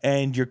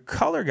 And your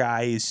color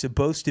guy is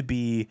supposed to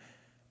be.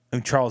 I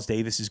mean, Charles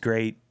Davis is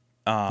great.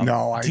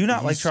 No, do you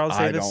not like Charles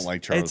Davis? I don't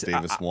like Charles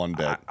Davis one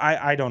bit.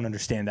 I don't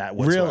understand that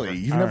whatsoever. Really?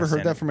 You've never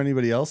heard that from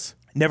anybody else?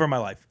 Never in my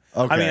life.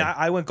 Okay. I mean,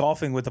 I went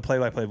golfing with the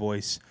play-by-play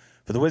voice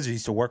for the Wizards. He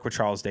used to work with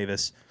Charles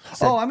Davis.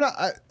 I'm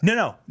not.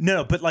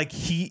 No. But like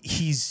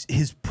he's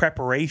his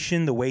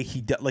preparation, the way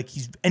he does, like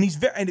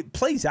and it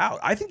plays out.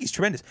 I think he's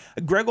tremendous.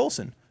 Greg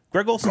Olson.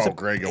 Greg Olson's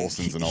Greg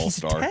Olson's an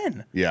all-star. He's a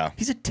 10. Yeah.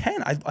 He's a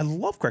 10. I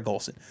love Greg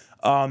Olson.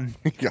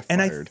 He got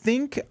and fired.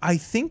 I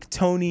think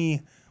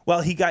Tony.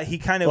 Well, he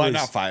kind of was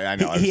not fired. I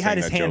know. He had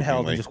his hand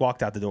held and just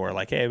walked out the door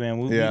like, "Hey, man,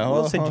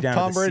 we'll send you down."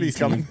 Tom to the Brady's C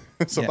team. coming.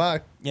 So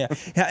bye. Yeah,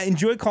 I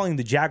enjoy calling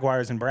the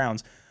Jaguars and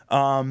Browns.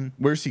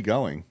 Where's he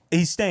going?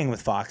 He's staying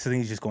with Fox. I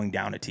think he's just going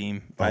down a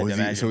team.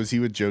 So is he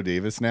with Joe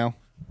Davis now?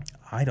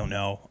 I don't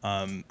know.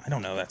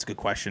 That's a good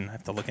question. I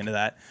have to look into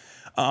that.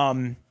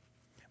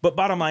 But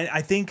bottom line,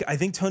 I think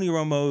Tony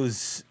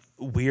Romo's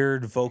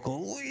weird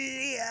vocal,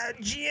 yeah,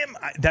 Jim,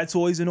 that's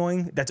always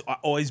annoying. That's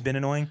always been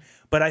annoying.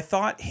 But I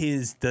thought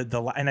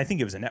and I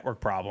think it was a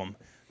network problem.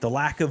 The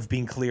lack of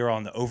being clear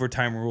on the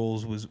overtime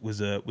rules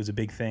was a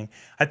big thing.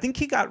 I think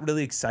he got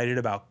really excited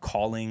about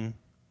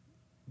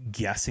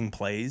guessing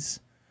plays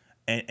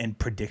and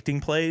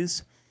predicting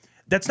plays.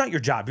 That's not your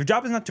job. Your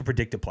job is not to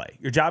predict a play.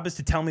 Your job is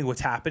to tell me what's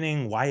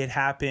happening, why it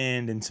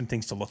happened, and some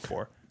things to look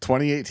for.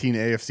 2018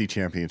 AFC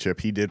Championship,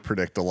 he did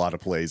predict a lot of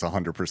plays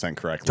 100%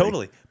 correctly.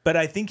 Totally. But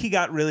I think he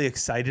got really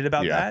excited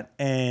about that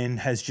and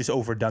has just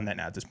overdone that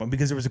now at this point,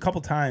 because there was a couple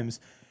times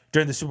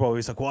during the Super Bowl, he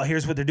was like, well,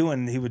 here's what they're doing.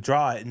 And he would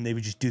draw it, and they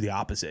would just do the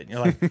opposite. And you're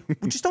like, well,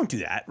 just don't do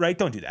that, right?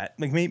 Don't do that.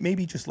 Like,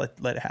 maybe just let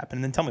it happen,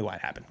 and then tell me why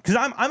it happened. Because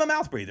I'm a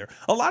mouth breather.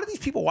 A lot of these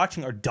people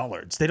watching are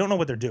dullards. They don't know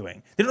what they're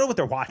doing. They don't know what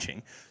they're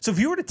watching. So if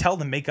you were to tell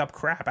them make up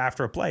crap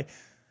after a play,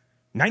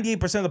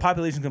 98% of the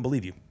population is going to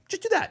believe you.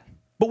 Just do that.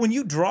 But when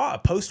you draw a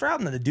post route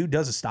and then the dude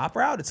does a stop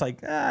route, it's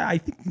like, I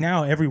think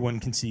now everyone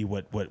can see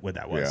what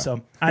that was. Yeah.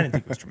 So I didn't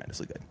think it was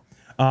tremendously good.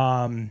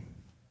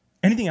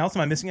 Anything else?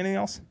 Am I missing anything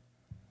else?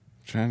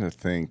 Trying to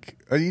think.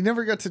 You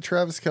never got to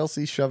Travis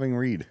Kelce shoving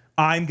Reed.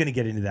 I'm going to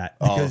get into that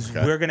because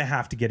okay. we're going to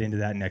have to get into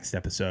that next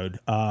episode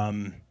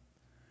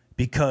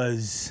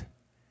because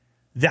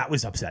that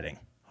was upsetting.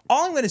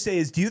 All I'm going to say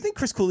is, do you think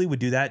Chris Cooley would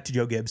do that to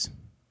Joe Gibbs?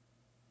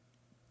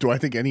 Do I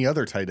think any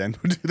other tight end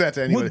would do that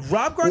to anybody? Would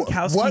Rob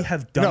Gronkowski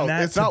have done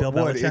that to Bill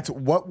Belichick? It's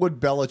what would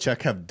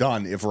Belichick have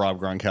done if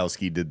Rob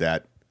Gronkowski did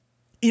that?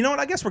 You know what?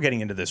 I guess we're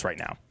getting into this right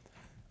now.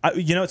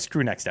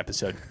 Screw next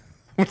episode.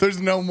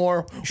 There's no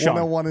more. Sean.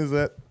 101 is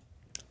it?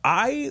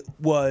 I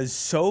was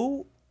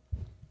so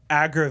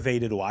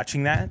aggravated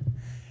watching that,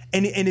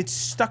 and it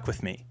stuck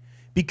with me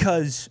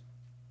because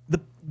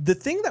the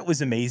thing that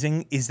was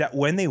amazing is that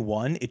when they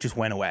won, it just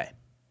went away.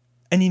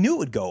 And you knew it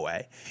would go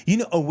away.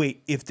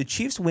 If the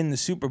Chiefs win the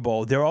Super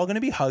Bowl, they're all going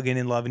to be hugging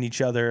and loving each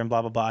other and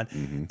blah, blah, blah.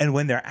 Mm-hmm. And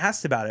when they're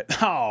asked about it,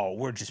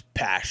 we're just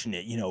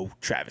passionate.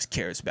 Travis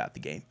cares about the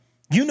game.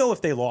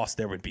 If they lost,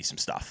 there would be some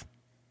stuff.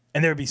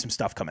 And there would be some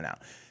stuff coming out.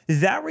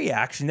 That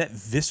reaction, that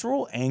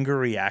visceral anger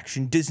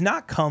reaction, does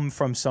not come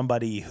from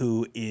somebody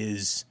who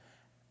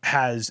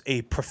has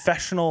a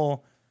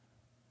professional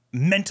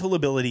mental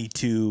ability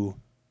to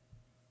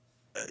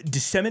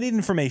disseminate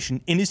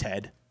information in his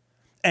head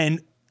and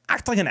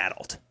act like an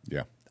adult.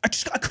 Yeah. I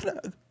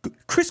couldn't.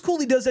 Chris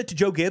Cooley does that to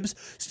Joe Gibbs.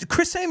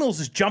 Chris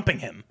Samuels is jumping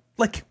him.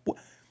 Like,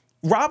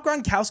 Rob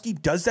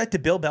Gronkowski does that to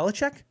Bill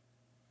Belichick.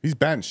 He's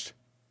benched.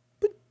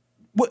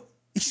 But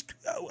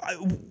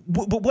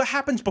what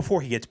happens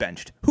before he gets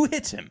benched? Who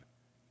hits him?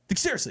 Like,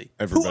 seriously.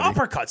 Everybody. Who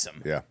uppercuts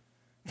him? Yeah.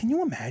 Can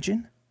you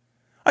imagine?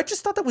 I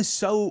just thought that was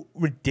so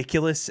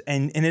ridiculous,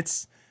 and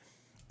it's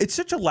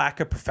such a lack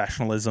of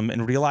professionalism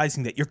and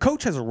realizing that your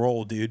coach has a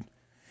role, dude.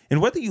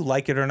 And whether you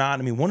like it or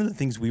not, one of the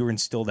things we were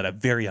instilled at a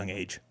very young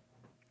age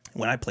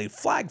when I played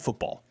flag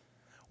football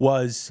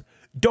was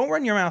don't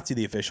run your mouth to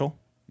the official.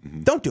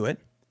 Mm-hmm. Don't do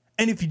it.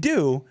 And if you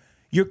do,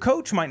 your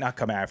coach might not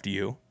come after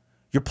you.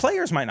 Your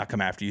players might not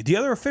come after you. The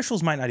other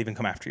officials might not even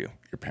come after you.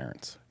 Your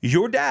parents.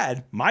 Your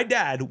dad, my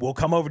dad, will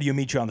come over to you and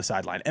meet you on the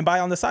sideline. And by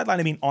on the sideline,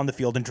 I mean on the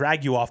field and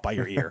drag you off by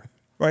your ear.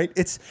 Right?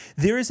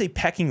 There is a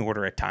pecking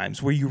order at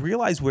times where you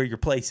realize where your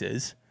place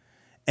is.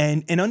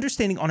 And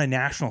understanding on a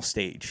national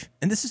stage.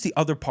 And this is the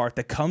other part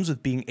that comes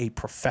with being a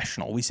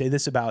professional. We say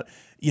this about,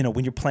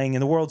 when you're playing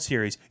in the World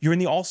Series, you're in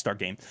the All-Star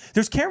game.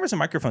 There's cameras and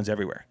microphones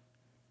everywhere,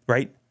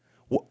 right?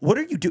 What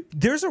are you doing?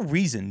 There's a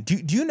reason.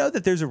 Do you know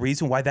that there's a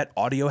reason why that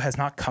audio has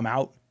not come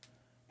out?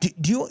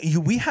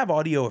 We have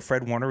audio of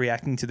Fred Warner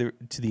reacting to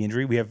the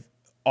injury. We have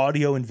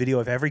audio and video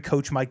of every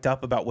coach mic'd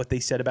up about what they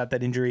said about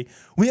that injury.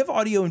 We have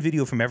audio and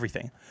video from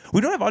everything. We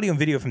don't have audio and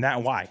video from that.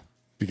 And why?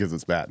 Because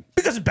it's bad.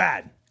 Because it's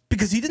bad.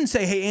 Because he didn't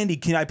say, hey, Andy,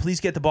 can I please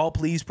get the ball?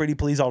 Please, Brady,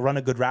 please, I'll run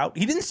a good route.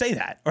 He didn't say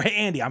that. Or, hey,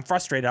 Andy, I'm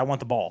frustrated. I want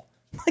the ball.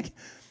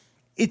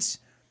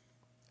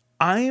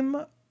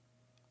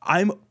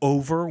 I'm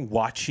over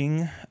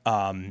watching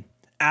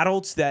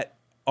adults that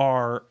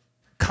are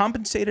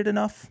compensated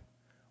enough,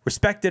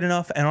 respected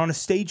enough, and on a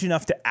stage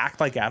enough to act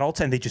like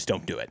adults, and they just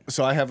don't do it.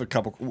 So I have a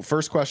couple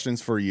first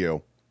questions for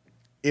you.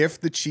 If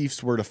the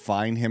Chiefs were to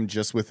fine him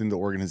just within the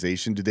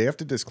organization, do they have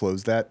to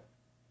disclose that?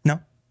 No.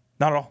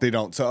 Not at all. They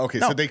don't. So, okay,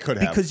 so they could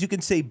have. Because you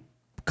can say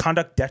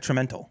conduct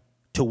detrimental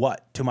to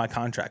what? To my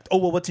contract. Oh,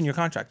 well, what's in your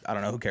contract? I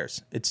don't know. Who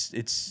cares?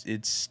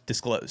 It's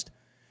disclosed.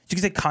 You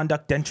can say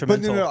conduct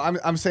detrimental. But no,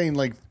 I'm saying,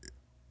 like,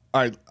 all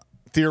right,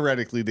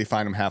 theoretically, they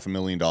fine him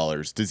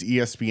 $500,000. Does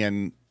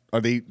ESPN Are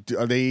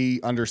they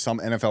under some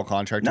NFL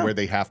contract No. where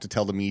they have to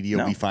tell the media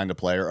No. we find a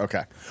player?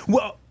 Okay.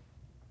 Well,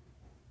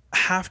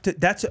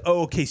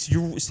 okay. So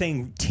you're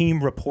saying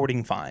team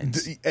reporting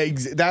fines?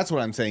 That's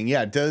what I'm saying.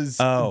 Yeah. Does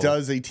a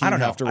team I don't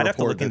know. have to I'd report have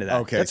to look into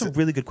that. Okay, That's a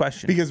really good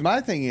question. Because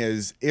my thing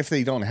is, if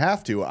they don't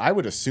have to, I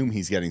would assume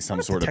he's getting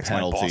some sort of text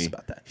my boss penalty.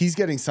 about that. He's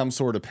getting some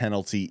sort of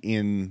penalty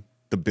in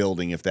the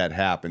building if that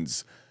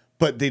happens.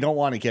 But they don't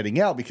want it getting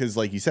out because,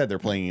 like you said, they're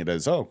playing it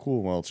as, oh,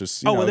 cool. Well, it's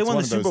just they it's won one the of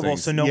those Super Bowl,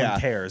 things. so no one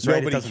cares, right? It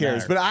Nobody doesn't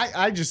cares. matter.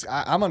 But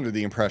I'm under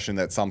the impression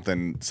that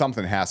something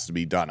has to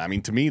be done. I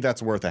mean, to me,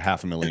 that's worth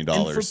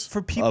 $500,000. And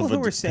for people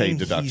who are saying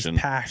he's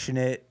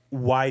passionate,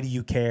 why do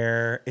you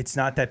care? It's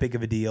not that big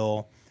of a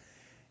deal.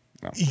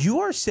 No. You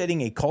are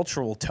setting a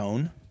cultural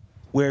tone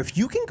where if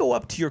you can go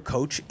up to your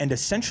coach and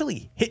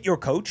essentially hit your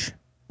coach,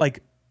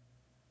 like,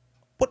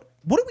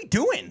 what are we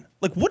doing?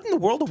 Like, what in the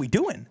world are we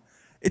doing?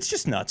 It's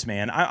just nuts,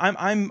 man.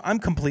 I'm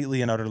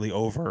completely and utterly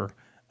over.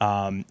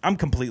 I'm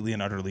completely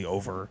and utterly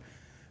over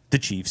the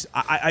Chiefs.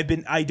 I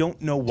don't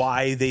know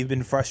why they've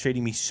been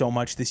frustrating me so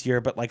much this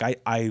year, but like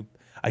I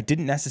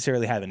didn't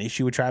necessarily have an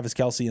issue with Travis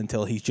Kelce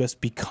until he's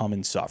just become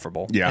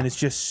insufferable. Yeah. And it's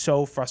just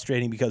so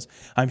frustrating because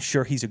I'm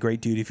sure he's a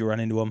great dude if you run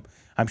into him.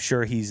 I'm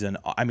sure his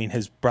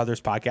brother's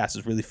podcast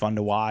is really fun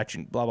to watch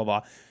and blah, blah,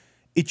 blah.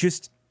 It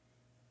just,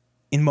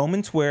 in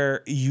moments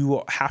where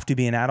you have to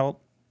be an adult,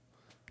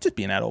 just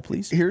be an adult,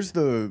 please. Here's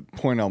the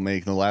point I'll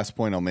make, the last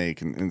point I'll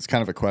make, and it's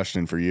kind of a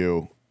question for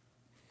you.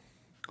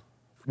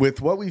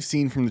 With what we've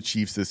seen from the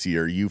Chiefs this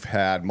year, you've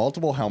had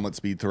multiple helmets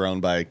be thrown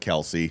by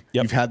Kelce.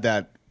 Yep. You've had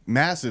that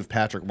massive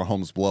Patrick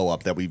Mahomes blow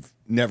up that we've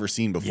never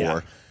seen before.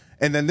 Yeah.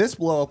 And then this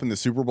blow up in the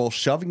Super Bowl,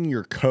 shoving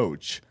your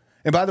coach.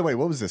 And by the way,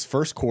 what was this?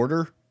 First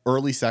quarter?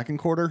 Early second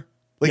quarter?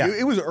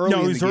 It was early.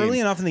 No, it was early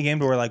enough in the game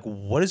to where like,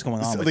 what is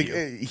going on with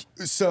you?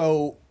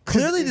 So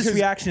Clearly, this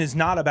reaction is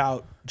not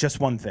about just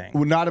one thing.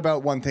 Well, not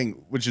about one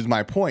thing, which is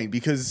my point.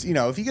 Because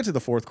if you get to the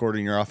fourth quarter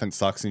and your offense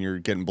sucks and you're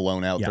getting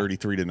blown out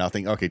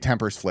 33-0, okay,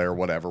 tempers flare,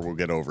 whatever, we'll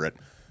get over it.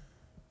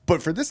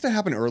 But for this to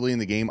happen early in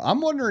the game,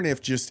 I'm wondering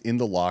if just in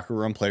the locker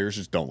room, players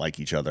just don't like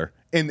each other.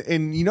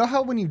 And you know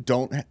how when you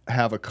don't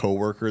have a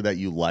coworker that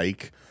you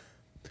like,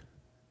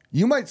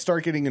 you might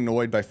start getting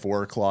annoyed by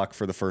 4 o'clock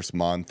for the first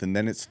month, and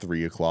then it's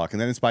 3 o'clock,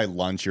 and then it's by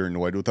lunch you're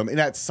annoyed with them. And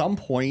at some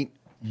point,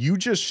 you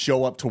just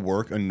show up to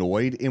work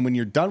annoyed, and when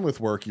you're done with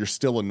work, you're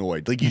still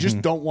annoyed. Like you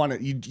just don't want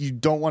to. You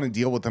don't want to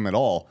deal with them at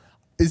all.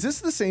 Is this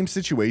the same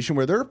situation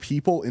where there are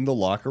people in the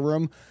locker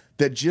room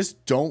that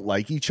just don't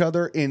like each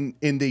other, and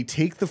they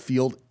take the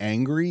field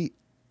angry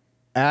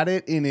at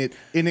it, and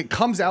it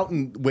comes out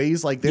in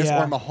ways like this,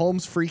 or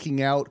Mahomes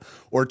freaking out,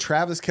 or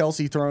Travis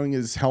Kelce throwing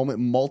his helmet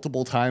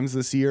multiple times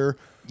this year.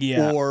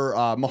 Yeah. Or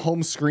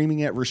Mahomes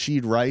screaming at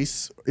Rashid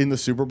Rice in the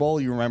Super Bowl.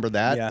 You remember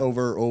that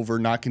over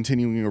not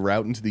continuing a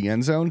route into the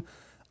end zone.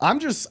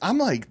 I'm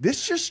like,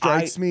 this just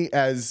strikes me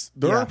as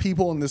there are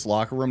people in this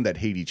locker room that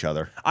hate each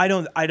other. I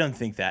don't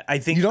think that. I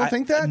think you don't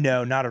think that?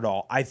 No, not at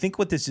all. I think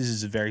what this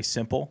is a very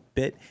simple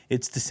bit.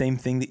 It's the same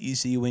thing that you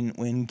see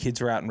when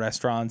kids are out in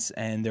restaurants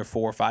and they're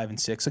 4, 5, and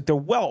 6. Like they're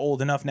well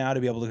old enough now to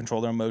be able to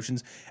control their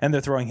emotions and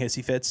they're throwing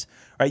hissy fits.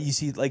 Right? You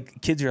see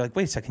like kids are like,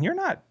 wait a second, you're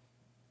not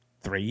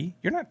 3,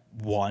 you're not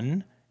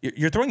 1,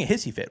 you're throwing a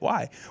hissy fit.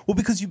 Why? Well,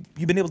 because you've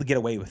been able to get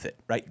away with it,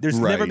 right? There's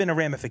never been a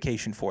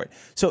ramification for it.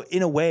 So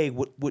in a way,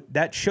 what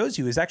that shows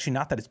you is actually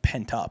not that it's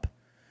pent up.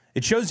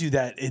 It shows you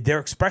that they're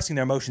expressing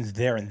their emotions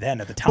there and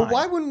then at the time.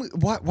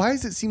 But why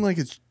does it seem like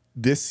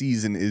this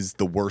season is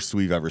the worst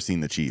we've ever seen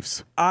the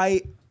Chiefs?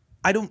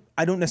 I don't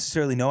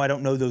necessarily know. I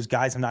don't know those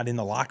guys. I'm not in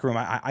the locker room.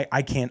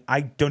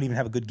 I don't even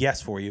have a good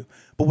guess for you.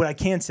 But what I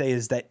can say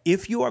is that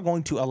if you are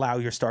going to allow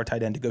your star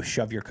tight end to go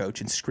shove your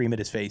coach and scream at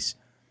his face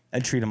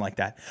and treat him like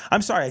that,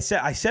 I'm sorry. I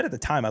said at the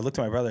time, I looked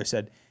at my brother, I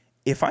said,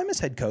 if I'm his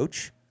head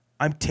coach,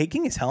 I'm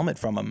taking his helmet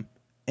from him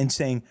and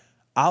saying,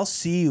 I'll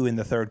see you in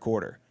the third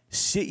quarter.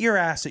 Sit your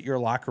ass at your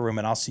locker room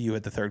and I'll see you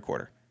at the third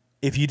quarter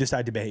if you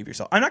decide to behave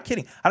yourself. I'm not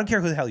kidding. I don't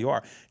care who the hell you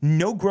are.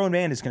 No grown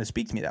man is going to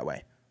speak to me that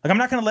way. Like, I'm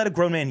not going to let a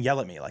grown man yell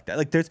at me like that.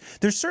 Like,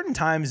 there's certain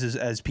times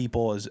as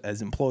people,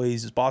 as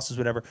employees, as bosses,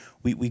 whatever,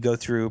 we go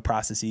through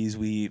processes.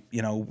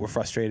 We're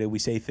frustrated. We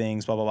say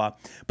things, blah, blah, blah.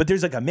 But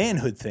there's like a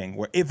manhood thing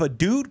where if a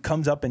dude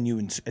comes up and you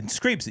and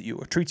screams at you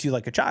or treats you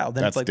like a child,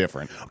 then that's it's like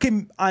different.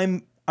 Okay,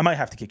 I might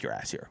have to kick your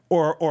ass here,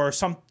 or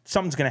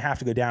something's going to have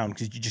to go down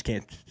because you just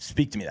can't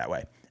speak to me that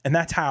way. And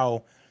that's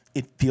how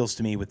it feels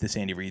to me with this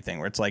Andy Reid thing,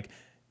 where it's like,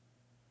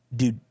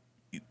 dude,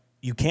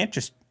 you can't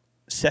just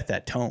set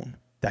that tone,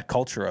 that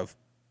culture of,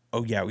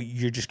 oh, yeah,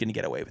 you're just going to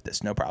get away with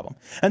this. No problem.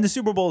 And the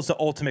Super Bowl is the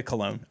ultimate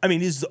cologne. I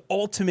mean, it's the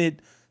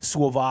ultimate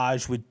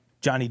sauvage with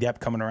Johnny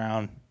Depp coming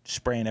around,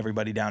 spraying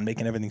everybody down,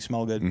 making everything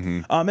smell good.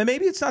 Mm-hmm. And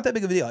maybe it's not that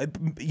big of a deal.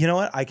 You know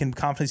what? I can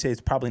confidently say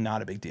it's probably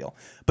not a big deal.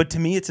 But to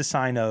me, it's a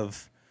sign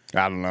of,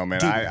 I don't know,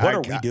 man. Dude, what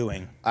are we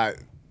doing? I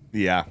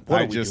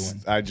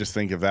just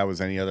think if that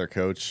was any other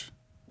coach,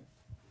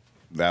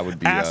 that would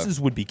be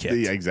asses would be kicked.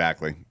 Yeah,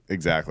 exactly. Say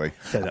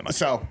that much.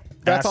 So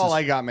That's all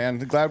I got, man.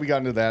 Glad we got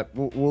into that.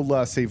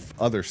 We'll save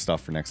other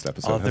stuff for next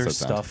episode. Other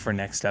stuff for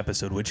next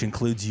episode, which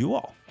includes you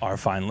all, our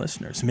fine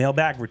listeners.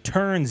 Mailbag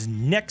returns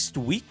next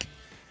week.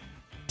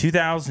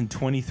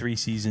 2023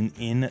 season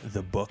in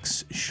the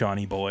books.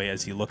 Shawnee boy,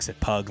 as he looks at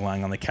Pug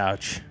lying on the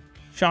couch.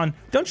 Sean,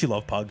 don't you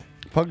love Pug?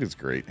 Pug is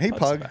great. Hey, Pug's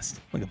Pug. the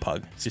best. Look at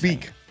Pug.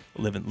 Speak.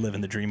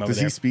 Living the dream over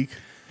there. Does he speak?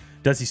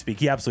 Does he speak?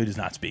 He absolutely does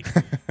not speak.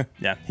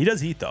 Yeah, he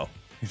does eat, though.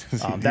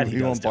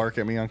 He won't bark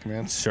at me on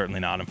command?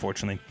 Certainly not,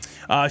 unfortunately.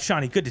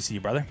 Shawnee, good to see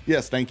you, brother.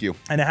 Yes, thank you.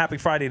 And a happy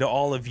Friday to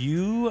all of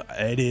you.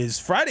 It is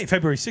Friday,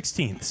 February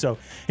 16th. So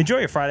enjoy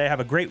your Friday.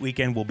 Have a great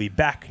weekend. We'll be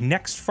back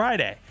next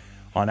Friday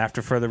on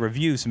After Further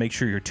Review. So make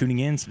sure you're tuning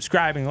in,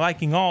 subscribing,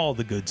 liking, all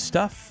the good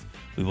stuff.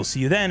 We will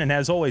see you then. And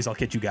as always, I'll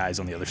catch you guys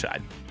on the other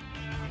side.